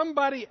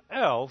 somebody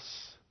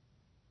else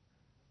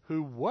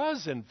who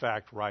was in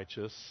fact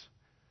righteous,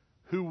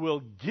 who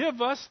will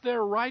give us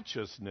their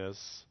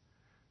righteousness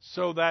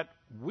so that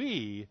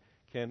we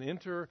can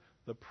enter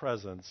the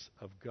presence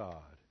of God.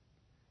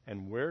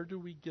 And where do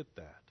we get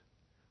that?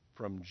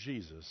 From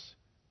Jesus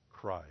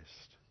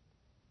Christ.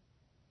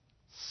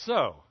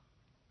 So,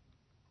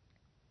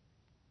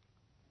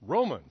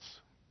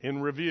 Romans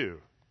in review,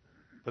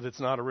 but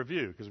it's not a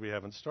review because we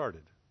haven't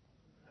started.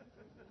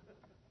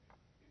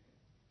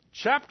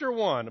 Chapter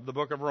 1 of the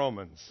book of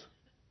Romans.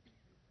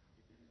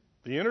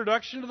 The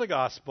introduction to the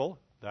gospel,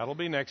 that'll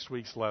be next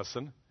week's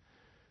lesson.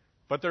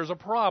 But there's a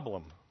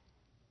problem.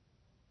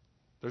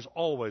 There's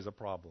always a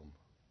problem.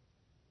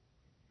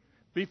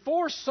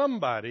 Before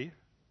somebody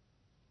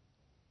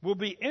will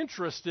be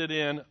interested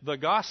in the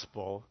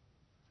gospel,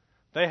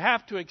 they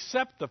have to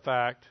accept the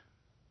fact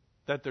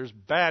that there's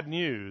bad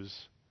news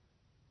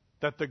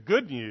that the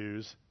good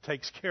news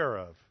takes care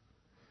of.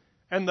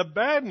 And the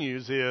bad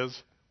news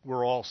is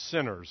we're all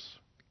sinners.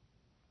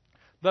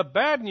 The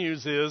bad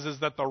news is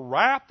that the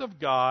wrath of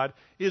God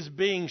is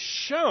being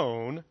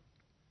shown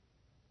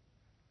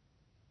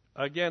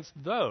against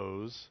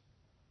those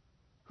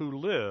who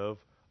live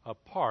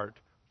apart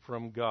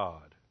from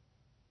God.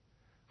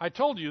 I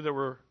told you there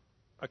were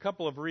a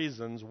couple of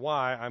reasons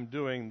why I'm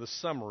doing the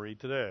summary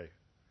today.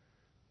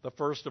 The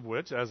first of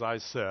which, as I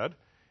said,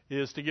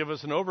 is to give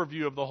us an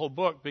overview of the whole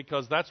book,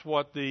 because that's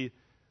what the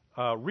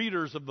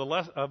readers of the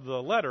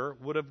letter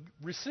would have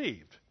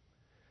received.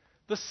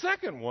 The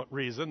second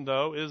reason,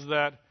 though, is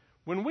that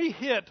when we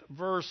hit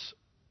verse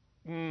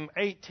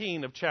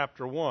 18 of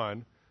chapter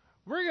 1,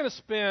 we're going to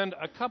spend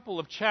a couple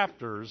of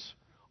chapters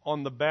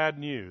on the bad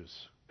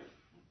news,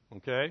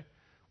 okay?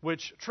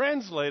 Which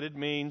translated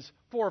means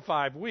 4 or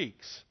 5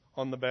 weeks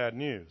on the bad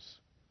news,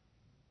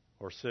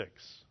 or 6,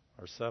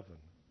 or 7.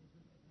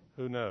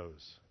 Who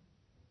knows?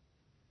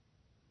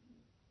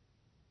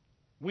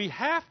 We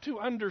have to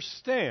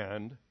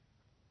understand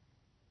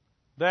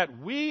that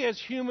we as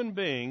human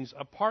beings,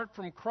 apart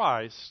from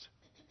Christ,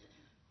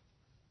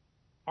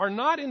 are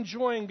not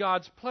enjoying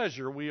God's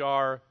pleasure. We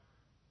are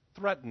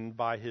threatened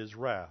by His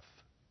wrath.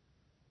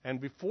 And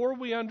before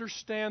we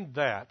understand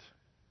that,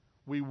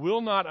 we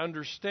will not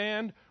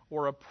understand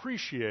or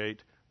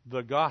appreciate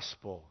the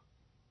gospel.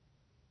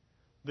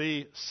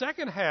 The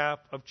second half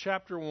of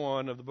chapter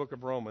 1 of the book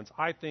of Romans,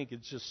 I think,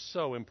 is just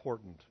so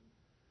important.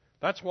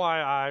 That's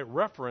why I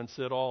reference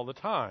it all the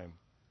time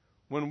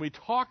when we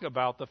talk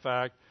about the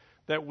fact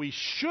that we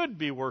should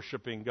be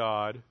worshiping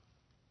God,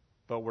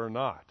 but we're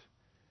not.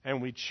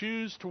 And we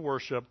choose to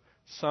worship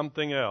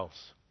something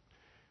else.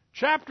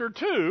 Chapter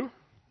 2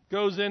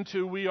 goes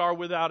into we are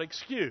without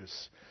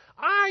excuse.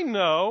 I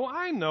know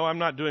I'm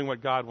not doing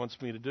what God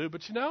wants me to do,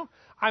 but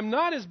I'm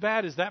not as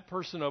bad as that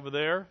person over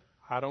there.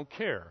 I don't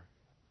care.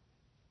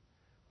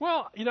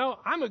 Well,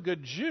 I'm a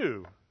good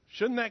Jew.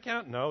 Shouldn't that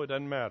count? No, it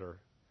doesn't matter.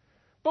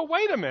 But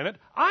wait a minute.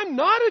 I'm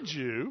not a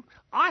Jew.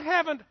 I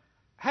haven't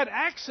had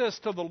access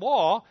to the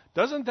law.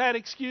 Doesn't that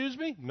excuse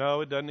me?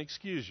 No, it doesn't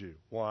excuse you.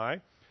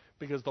 Why?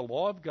 Because the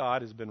law of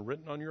God has been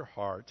written on your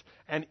heart.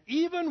 And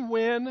even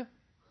when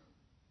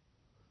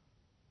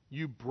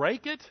you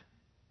break it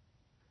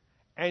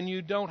and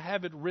you don't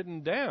have it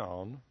written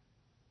down,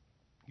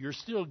 you're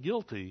still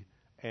guilty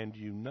and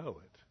you know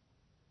it.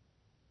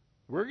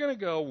 We're going to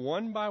go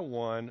one by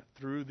one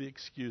through the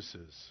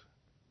excuses.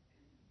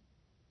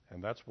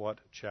 And that's what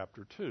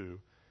chapter 2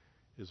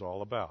 is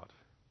all about.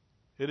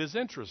 It is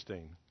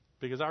interesting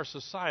because our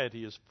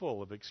society is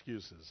full of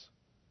excuses.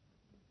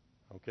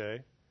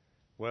 Okay?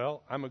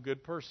 Well, I'm a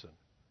good person.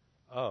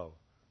 Oh,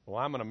 well,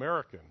 I'm an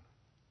American.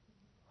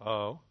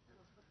 Oh,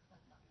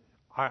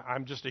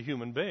 I'm just a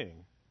human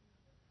being.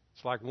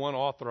 It's like one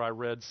author I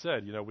read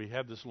said, we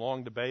have this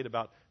long debate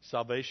about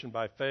salvation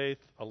by faith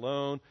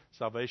alone,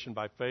 salvation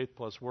by faith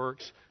plus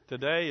works.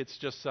 Today, it's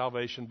just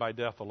salvation by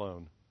death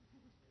alone.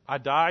 I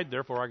died,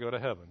 therefore I go to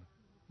heaven.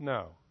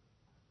 No.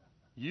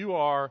 You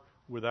are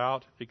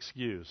without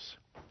excuse.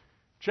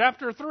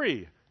 Chapter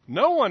 3,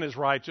 no one is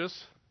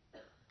righteous,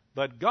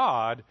 but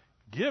God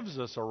gives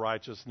us a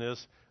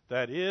righteousness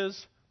that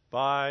is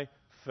by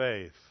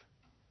faith.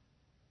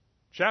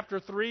 Chapter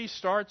 3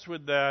 starts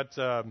with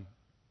that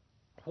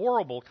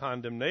horrible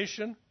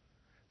condemnation.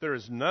 There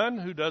is none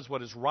who does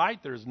what is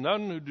right. There is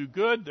none who do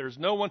good. There is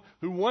no one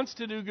who wants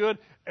to do good.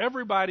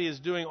 Everybody is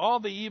doing all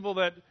the evil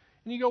that...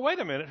 And you go, wait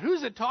a minute,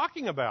 who's it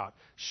talking about?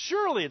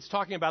 Surely it's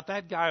talking about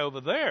that guy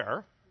over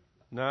there.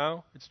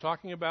 No, it's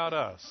talking about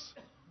us.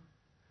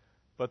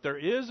 But there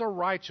is a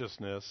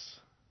righteousness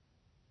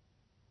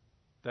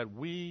that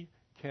we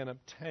can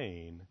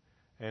obtain,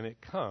 and it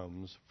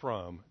comes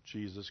from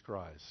Jesus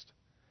Christ.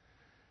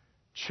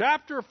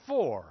 Chapter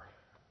 4.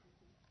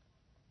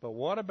 But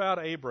what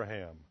about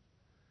Abraham?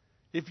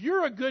 If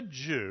you're a good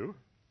Jew,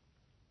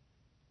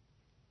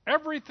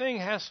 everything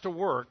has to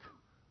work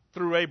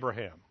through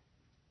Abraham.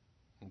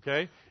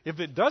 Okay? If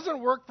it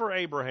doesn't work for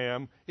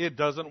Abraham, it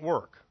doesn't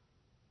work.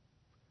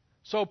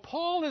 So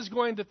Paul is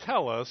going to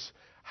tell us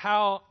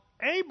how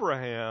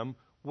Abraham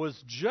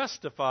was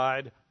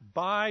justified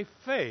by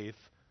faith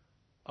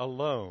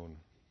alone.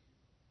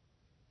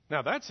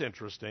 Now that's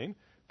interesting,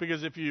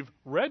 because if you've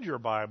read your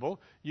Bible,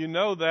 you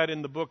know that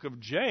in the book of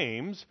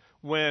James,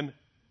 when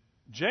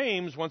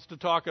James wants to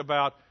talk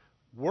about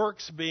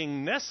works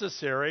being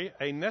necessary,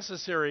 a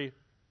necessary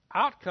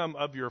outcome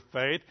of your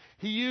faith,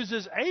 he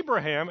uses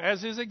Abraham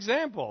as his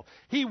example.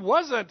 He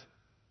wasn't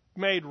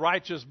made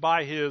righteous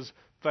by his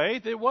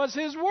faith, it was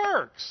his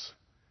works.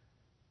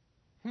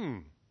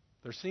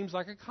 There seems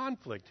like a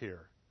conflict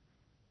here.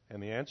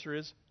 And the answer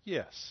is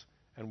yes,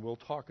 and we'll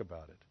talk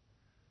about it.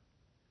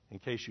 In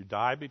case you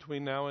die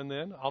between now and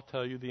then, I'll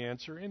tell you the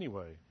answer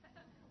anyway.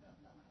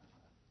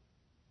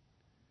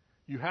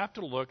 You have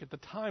to look at the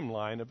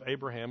timeline of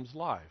Abraham's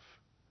life.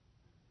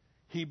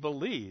 He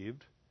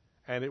believed,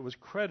 and it was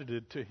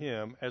credited to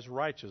him as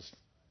righteous.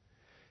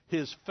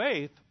 His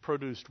faith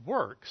produced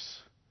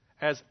works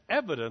as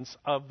evidence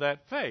of that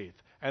faith.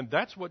 And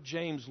that's what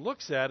James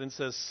looks at and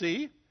says,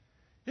 see,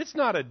 it's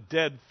not a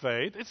dead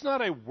faith. It's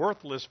not a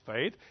worthless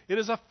faith. It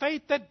is a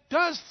faith that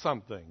does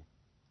something.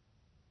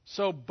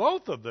 So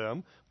both of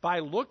them, by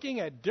looking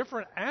at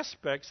different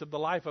aspects of the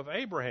life of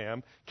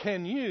Abraham,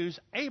 can use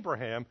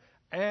Abraham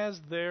as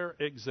their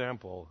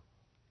example.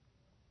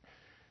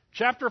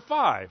 Chapter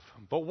 5.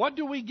 But what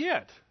do we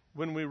get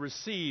when we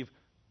receive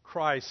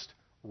Christ's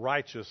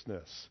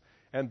righteousness?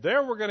 And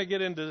there we're going to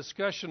get into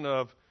discussion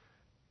of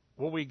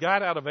what we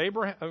got out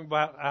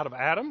of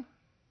Adam,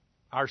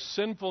 our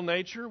sinful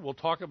nature. We'll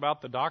talk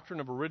about the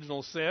doctrine of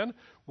original sin.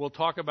 We'll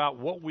talk about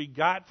what we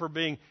got for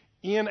being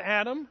in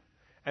Adam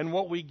and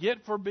what we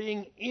get for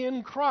being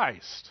in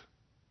Christ.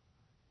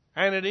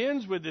 And it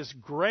ends with this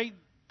great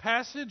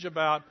passage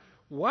about,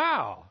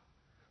 wow,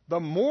 the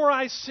more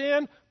I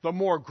sin, the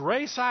more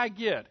grace I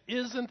get.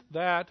 Isn't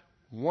that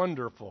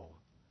wonderful?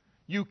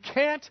 You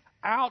can't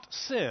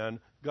out-sin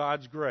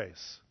God's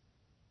grace.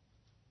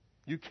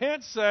 You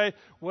can't say,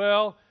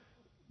 well,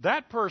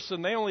 that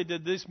person, they only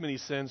did this many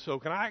sins,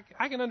 so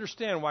I can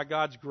understand why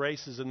God's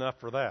grace is enough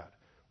for that.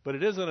 But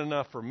it isn't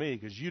enough for me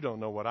because you don't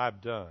know what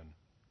I've done.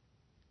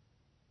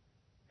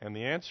 And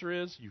the answer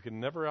is, you can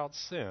never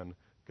out-sin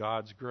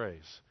God's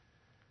grace.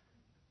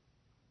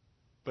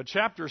 But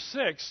chapter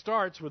 6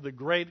 starts with a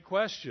great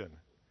question.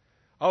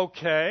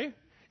 Okay,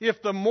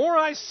 if the more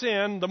I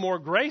sin, the more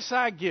grace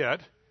I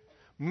get,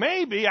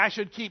 maybe I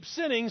should keep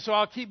sinning so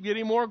I'll keep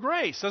getting more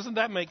grace. Doesn't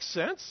that make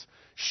sense?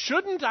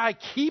 Shouldn't I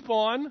keep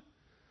on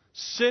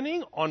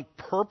sinning on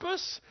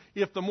purpose?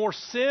 If the more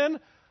sin,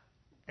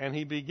 and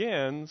he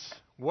begins,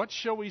 what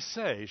shall we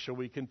say? Shall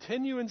we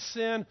continue in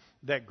sin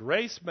that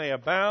grace may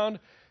abound?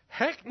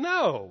 Heck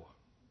no.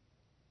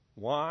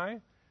 Why?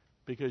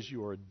 Because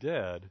you are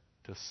dead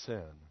to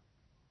sin.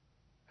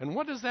 And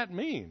what does that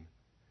mean?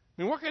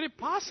 I mean, what could it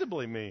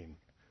possibly mean?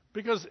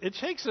 Because it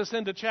takes us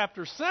into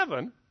chapter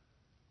 7,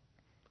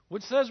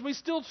 which says we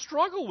still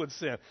struggle with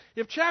sin.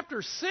 If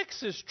chapter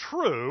 6 is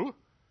true,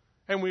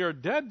 and we are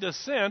dead to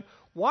sin,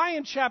 why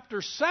in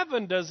chapter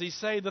 7 does he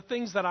say the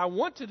things that I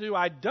want to do,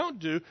 I don't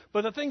do,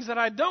 but the things that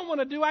I don't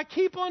want to do, I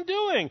keep on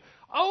doing?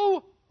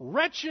 Oh,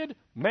 wretched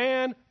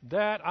man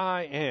that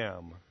I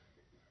am.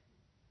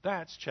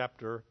 That's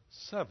chapter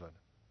 7.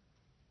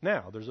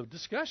 Now, there's a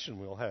discussion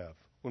we'll have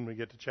when we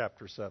get to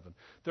chapter 7.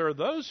 There are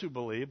those who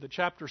believe that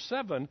chapter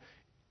 7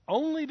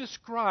 only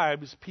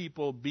describes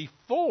people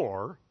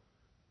before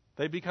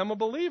they become a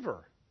believer.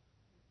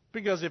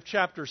 Because if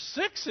chapter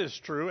 6 is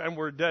true and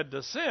we're dead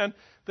to sin,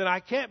 then I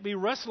can't be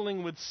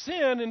wrestling with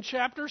sin in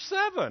chapter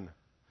 7.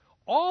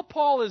 All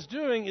Paul is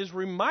doing is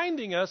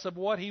reminding us of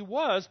what he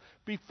was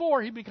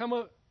before he became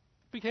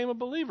became a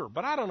believer.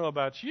 But I don't know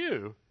about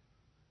you.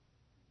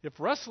 If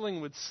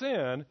wrestling with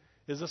sin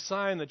is a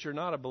sign that you're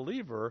not a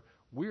believer,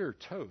 we're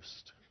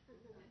toast.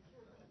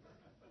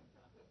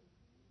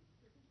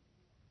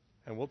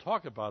 And we'll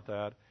talk about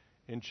that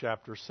in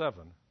chapter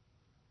 7.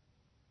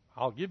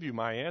 I'll give you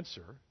my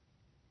answer.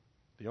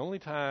 The only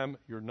time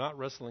you're not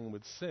wrestling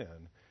with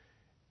sin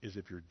is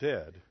if you're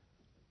dead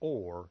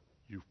or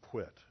you've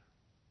quit.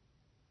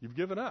 You've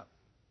given up.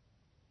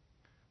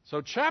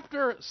 So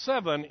chapter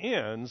 7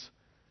 ends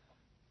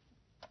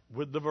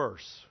with the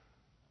verse,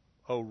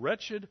 "O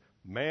wretched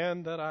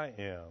man that I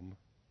am,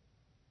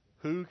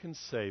 who can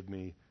save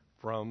me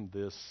from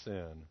this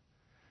sin?"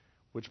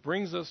 Which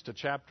brings us to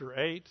chapter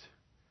 8.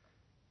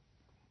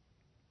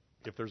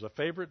 If there's a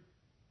favorite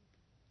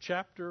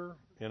chapter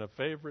in a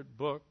favorite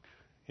book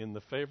in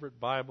the favorite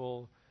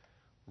Bible,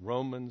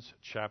 Romans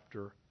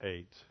chapter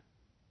 8.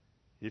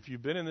 If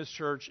you've been in this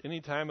church any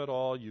time at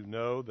all, you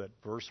know that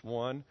verse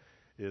 1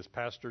 is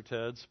Pastor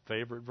Ted's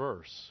favorite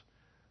verse.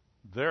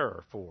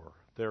 Therefore,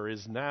 there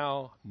is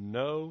now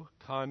no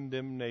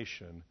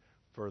condemnation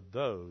for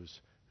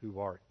those who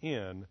are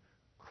in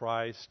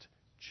Christ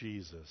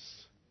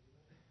Jesus.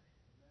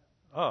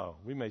 Oh,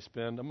 we may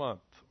spend a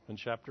month in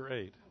chapter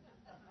 8.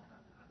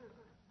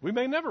 We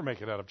may never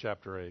make it out of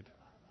chapter 8.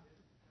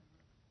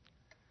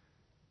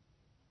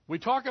 We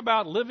talk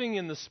about living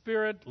in the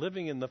Spirit,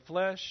 living in the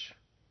flesh.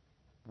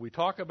 We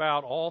talk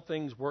about all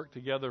things work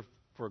together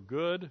for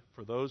good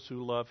for those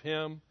who love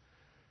Him.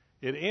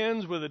 It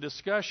ends with a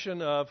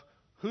discussion of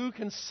who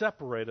can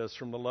separate us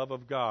from the love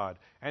of God.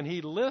 And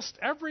he lists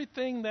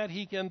everything that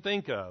he can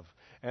think of.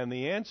 And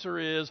the answer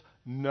is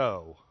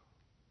no.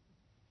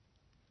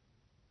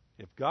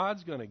 If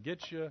God's going to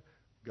get you,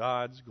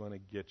 God's going to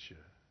get you.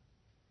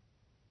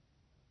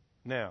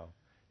 Now,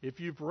 if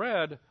you've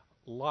read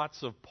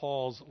lots of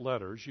Paul's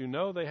letters, you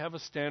know they have a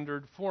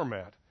standard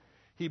format.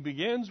 He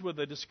begins with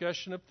a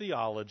discussion of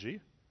theology,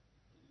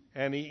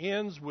 and he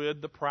ends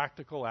with the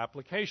practical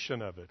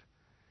application of it.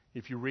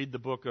 If you read the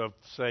book of,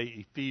 say,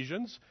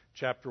 Ephesians,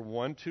 chapter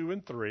 1, 2,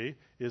 and 3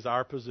 is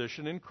our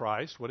position in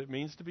Christ, what it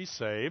means to be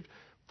saved.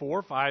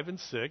 4, 5, and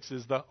 6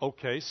 is the,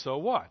 okay, so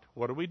what?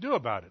 What do we do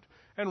about it?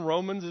 And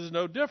Romans is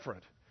no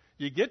different.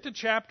 You get to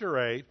chapter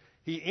 8,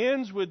 he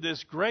ends with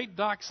this great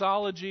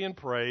doxology and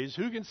praise.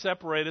 Who can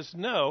separate us?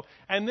 No.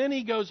 And then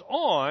he goes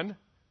on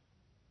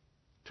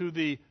to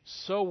the,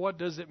 so what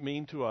does it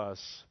mean to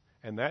us?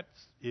 And that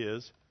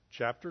is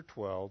chapter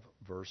 12,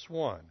 verse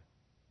 1.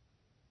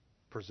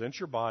 Present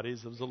your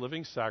bodies as a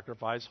living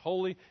sacrifice,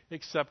 holy,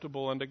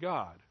 acceptable unto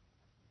God.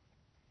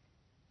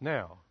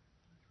 Now,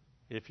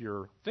 if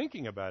you're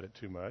thinking about it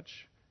too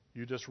much,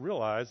 you just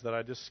realize that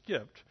I just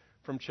skipped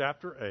from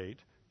chapter 8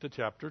 to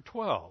chapter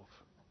 12.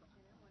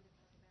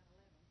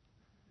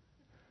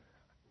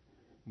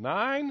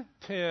 9,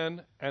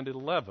 10, and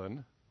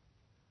 11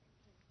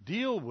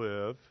 deal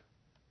with,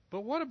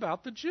 but what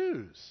about the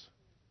Jews?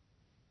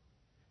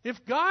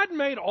 If God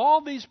made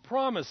all these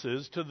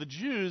promises to the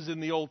Jews in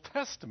the Old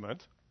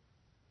Testament,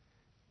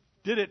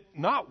 did it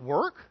not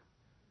work?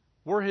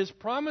 Were his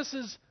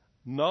promises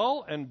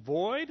null and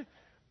void?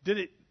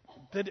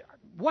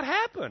 What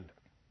happened?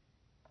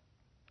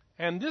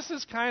 And this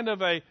is kind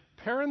of a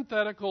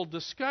parenthetical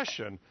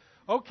discussion.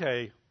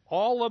 Okay,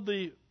 all of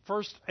the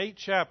first 8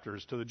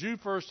 chapters, to the Jew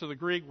first, to the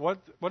Greek,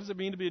 what does it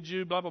mean to be a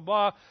Jew, blah, blah,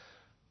 blah.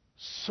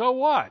 So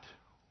what?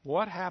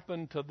 What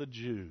happened to the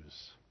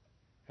Jews?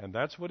 And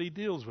that's what he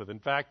deals with. In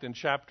fact, in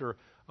chapter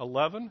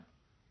 11,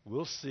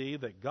 we'll see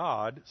that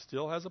God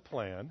still has a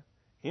plan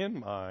in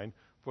mind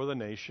for the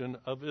nation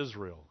of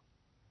Israel.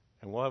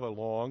 And we'll have a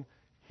long,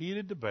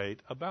 heated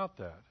debate about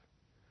that.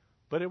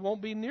 But it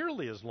won't be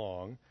nearly as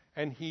long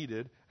and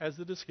heated as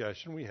the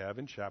discussion we have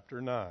in chapter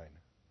 9.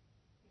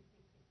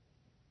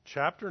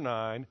 Chapter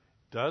 9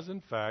 does, in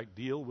fact,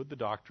 deal with the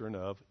doctrine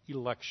of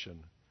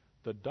election,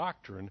 the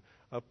doctrine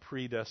of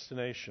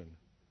predestination.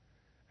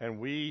 And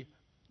we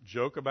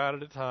joke about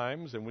it at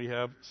times, and we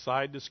have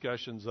side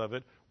discussions of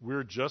it.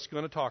 We're just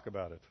going to talk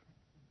about it.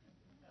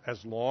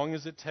 As long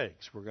as it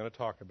takes, we're going to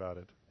talk about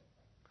it.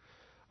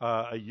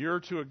 A year or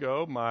two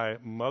ago, my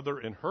mother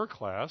and her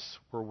class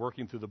were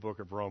working through the book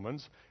of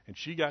Romans, and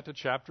she got to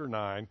chapter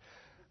 9,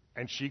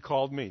 and she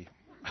called me.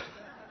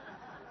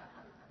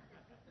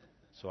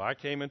 So I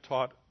came and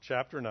taught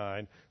chapter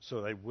 9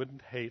 so they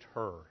wouldn't hate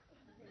her.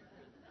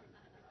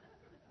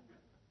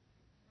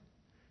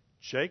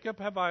 Jacob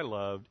have I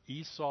loved,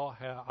 Esau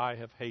I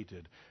have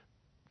hated.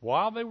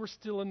 While they were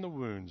still in the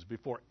wounds,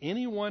 before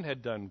anyone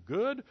had done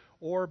good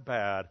or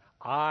bad,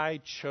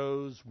 I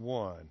chose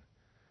one.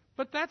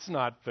 But that's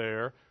not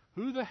fair.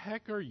 Who the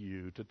heck are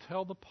you to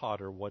tell the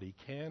potter what he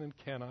can and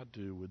cannot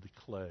do with the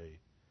clay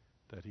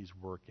that he's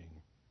working?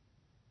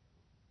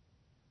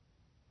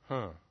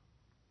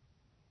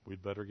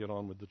 We'd better get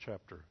on with the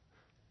chapter.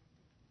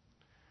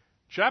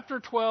 Chapter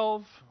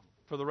 12,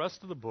 for the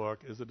rest of the book,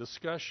 is a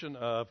discussion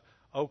of,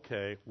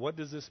 okay, what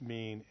does this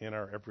mean in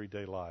our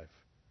everyday life?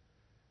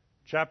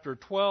 Chapter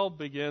 12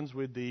 begins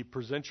with the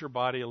present your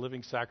body a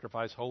living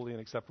sacrifice, holy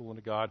and acceptable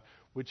unto God,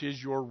 which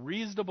is your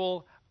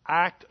reasonable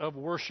act of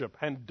worship.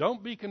 And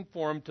don't be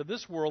conformed to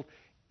this world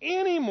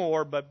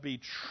anymore, but be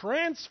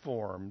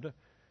transformed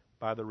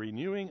by the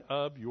renewing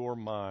of your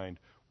mind.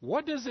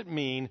 What does it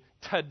mean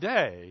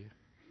today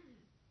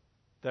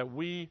that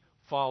we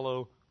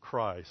follow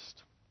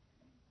Christ?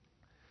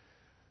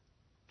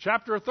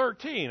 Chapter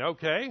 13,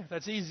 okay,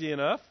 that's easy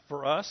enough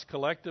for us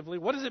collectively.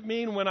 What does it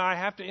mean when I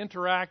have to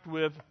interact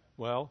with,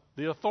 well,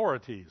 the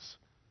authorities?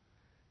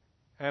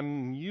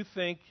 And you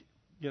think,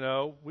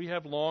 we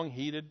have long,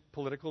 heated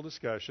political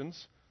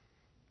discussions,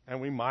 and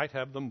we might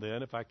have them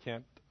then if I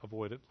can't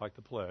avoid it like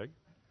the plague.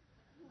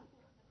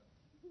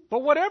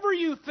 But whatever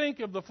you think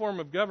of the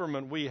form of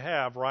government we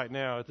have right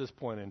now at this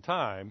point in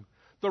time,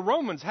 the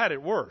Romans had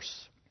it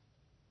worse.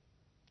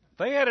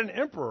 They had an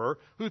emperor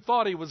who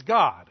thought he was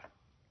God.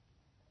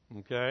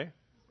 Okay?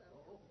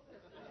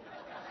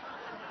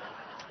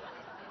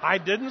 I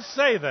didn't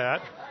say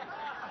that.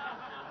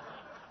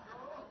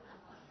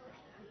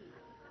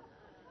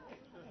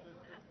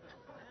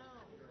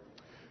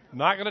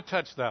 Not going to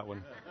touch that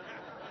one.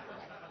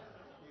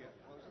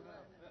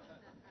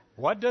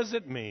 What does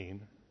it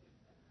mean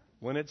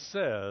when it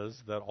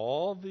says that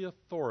all the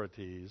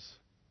authorities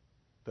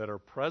that are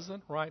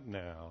present right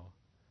now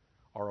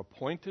are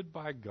appointed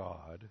by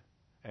God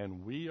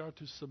and we are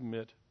to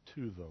submit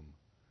to them?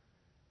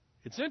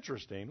 It's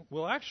interesting.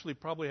 We'll actually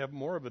probably have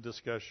more of a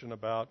discussion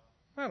about,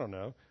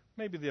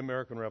 maybe the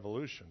American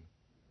Revolution.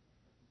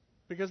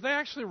 Because they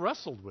actually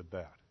wrestled with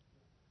that.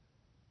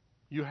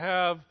 You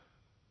have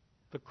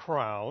the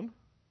crown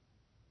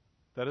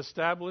that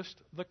established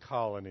the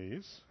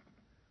colonies.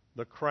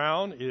 The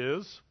crown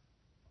is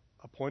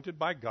appointed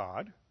by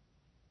God,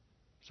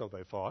 so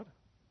they thought.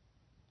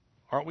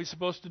 Aren't we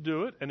supposed to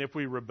do it? And if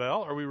we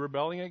rebel, are we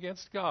rebelling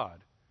against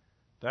God?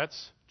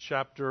 That's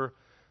chapter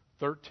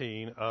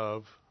 13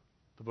 of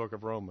the book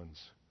of Romans.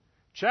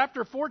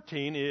 Chapter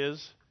 14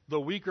 is the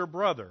weaker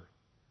brother.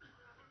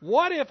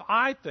 What if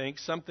I think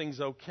something's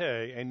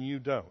okay and you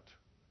don't?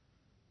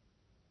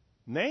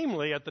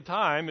 Namely, at the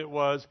time, it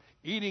was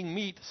eating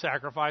meat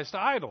sacrificed to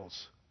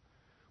idols.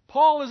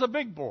 Paul is a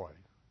big boy.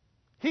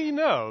 He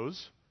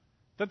knows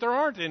that there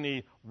aren't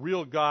any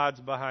real gods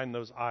behind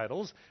those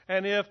idols,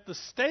 and if the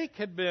steak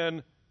had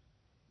been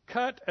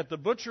cut at the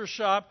butcher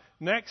shop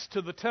next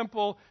to the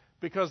temple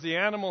because the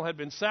animal had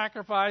been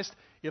sacrificed,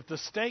 if the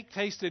steak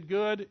tasted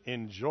good,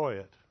 enjoy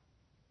it.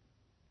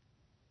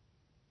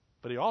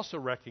 But he also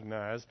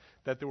recognized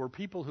that there were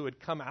people who had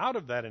come out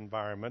of that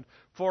environment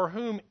for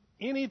whom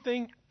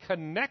anything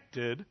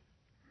connected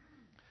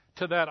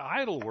to that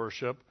idol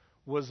worship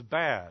was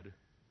bad.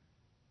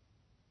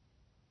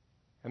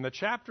 And the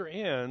chapter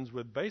ends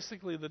with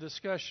basically the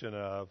discussion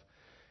of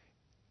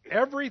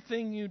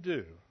everything you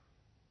do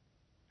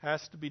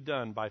has to be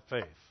done by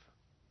faith.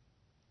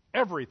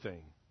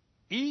 Everything.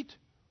 Eat,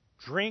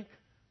 drink,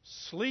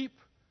 sleep,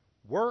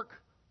 work,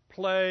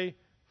 play,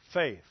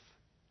 faith.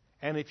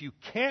 And if you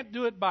can't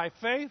do it by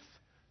faith,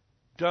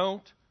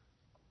 don't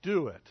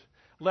do it.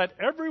 Let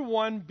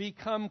everyone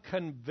become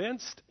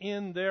convinced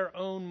in their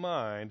own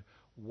mind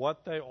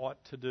what they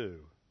ought to do.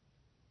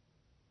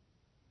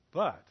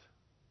 But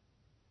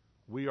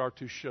we are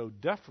to show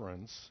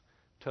deference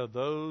to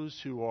those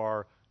who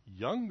are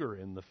younger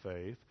in the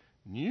faith,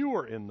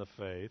 newer in the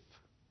faith,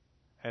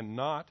 and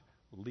not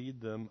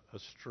lead them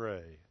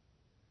astray.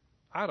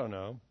 I don't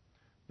know.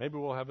 Maybe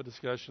we'll have a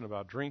discussion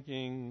about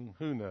drinking.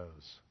 Who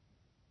knows?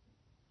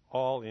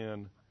 All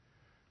in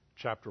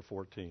chapter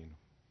 14.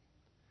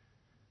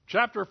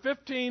 Chapter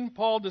 15,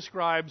 Paul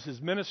describes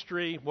his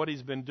ministry, what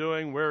he's been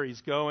doing, where he's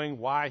going,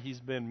 why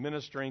he's been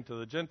ministering to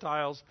the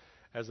Gentiles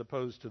as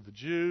opposed to the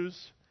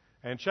Jews.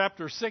 And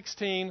chapter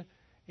 16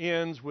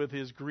 ends with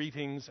his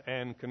greetings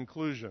and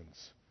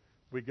conclusions.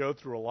 We go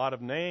through a lot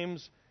of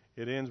names.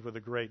 It ends with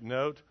a great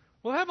note.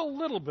 We'll have a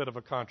little bit of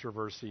a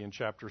controversy in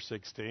chapter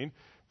 16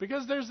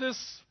 because there's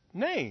this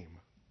name,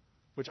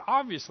 which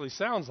obviously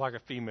sounds like a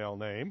female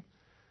name.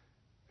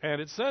 And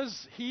it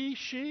says he,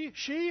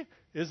 she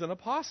is an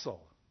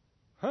apostle.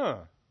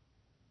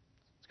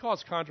 It's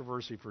caused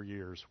controversy for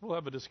years. We'll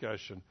have a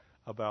discussion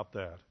about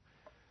that.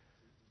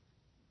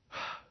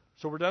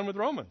 So we're done with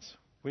Romans.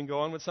 We can go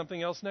on with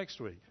something else next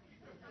week.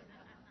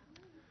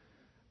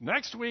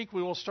 Next week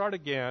we will start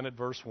again at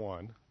verse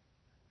 1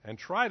 and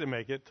try to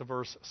make it to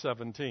verse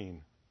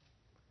 17.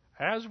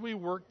 As we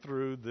work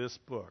through this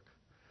book,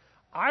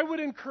 I would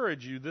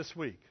encourage you this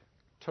week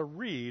to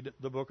read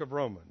the book of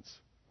Romans.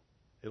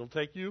 It'll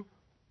take you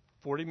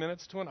 40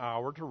 minutes to an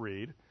hour to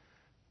read.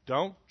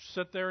 Don't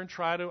sit there and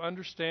try to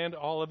understand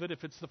all of it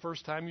if it's the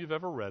first time you've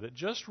ever read it.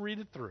 Just read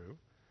it through.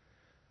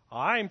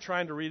 I'm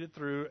trying to read it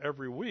through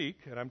every week,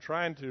 and I'm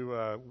trying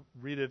to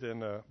read it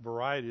in a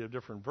variety of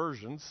different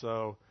versions,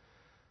 so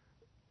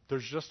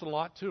there's just a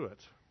lot to it.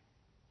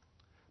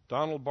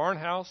 Donald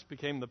Barnhouse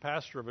became the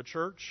pastor of a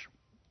church.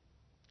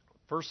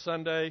 First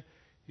Sunday,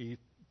 he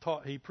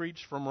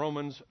preached from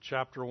Romans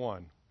chapter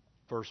 1,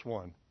 verse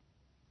 1.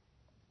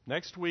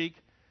 Next week,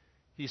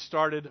 he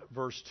started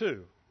verse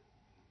 2.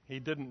 He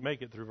didn't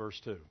make it through verse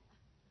 2.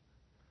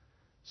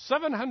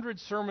 700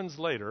 sermons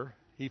later,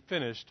 he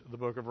finished the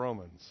book of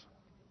Romans.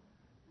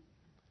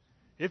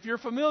 If you're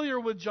familiar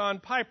with John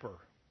Piper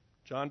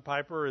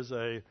is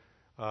a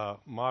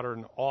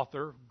modern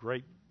author,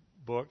 great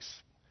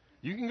books.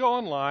 You can go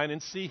online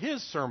and see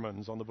his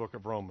sermons on the book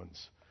of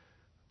Romans.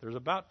 There's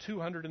about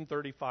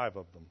 235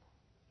 of them,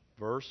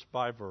 verse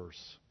by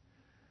verse.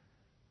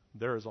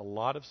 There is a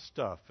lot of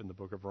stuff in the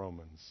book of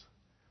Romans.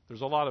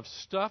 There's a lot of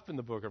stuff in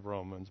the book of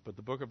Romans, but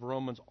the book of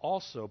Romans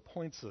also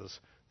points us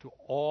to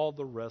all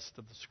the rest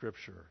of the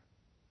Scripture.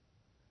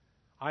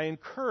 I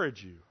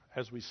encourage you,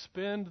 as we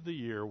spend the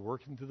year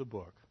working through the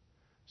book,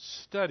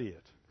 study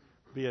it.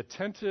 Be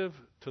attentive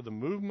to the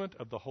movement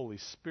of the Holy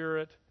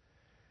Spirit.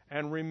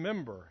 And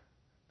remember,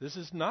 this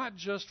is not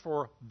just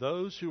for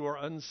those who are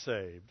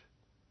unsaved.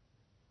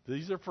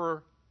 These are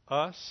for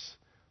us.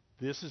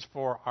 This is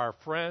for our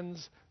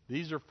friends.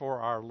 These are for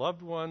our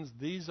loved ones.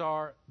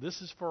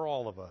 This is for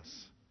all of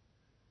us.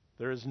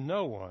 There is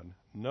no one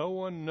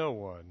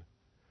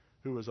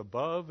who is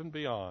above and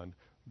beyond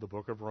the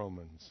book of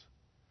Romans.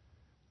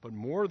 But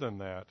more than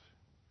that,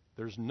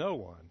 there's no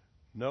one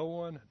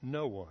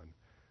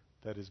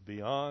that is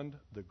beyond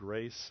the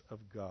grace of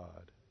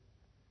God.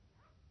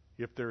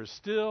 If there is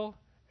still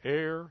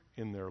air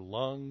in their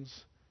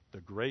lungs,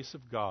 the grace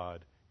of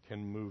God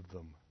can move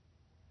them.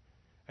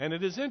 And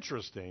it is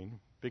interesting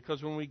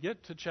because when we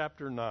get to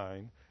chapter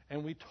 9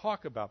 and we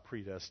talk about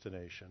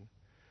predestination,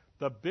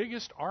 the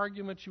biggest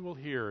argument you will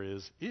hear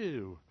is,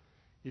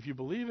 if you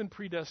believe in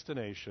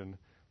predestination,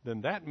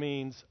 then that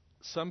means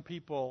some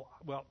people,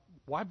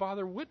 why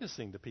bother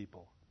witnessing to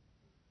people?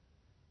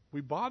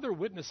 We bother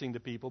witnessing to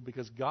people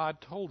because God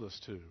told us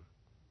to.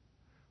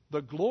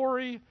 The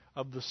glory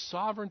of the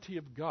sovereignty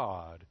of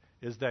God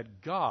is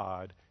that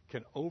God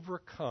can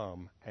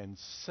overcome and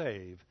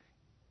save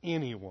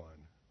anyone.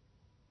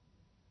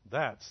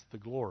 That's the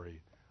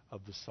glory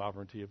of the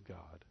sovereignty of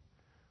God.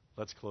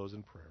 Let's close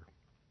in prayer.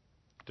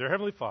 Dear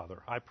Heavenly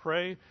Father, I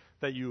pray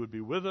that you would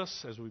be with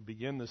us as we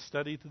begin this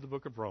study through the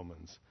book of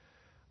Romans.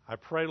 I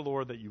pray,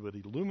 Lord, that you would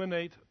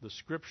illuminate the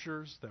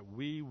Scriptures, that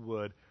we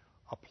would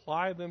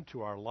apply them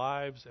to our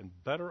lives and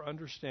better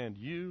understand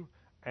you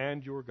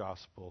and your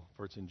gospel.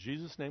 For it's in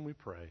Jesus' name we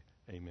pray.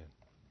 Amen.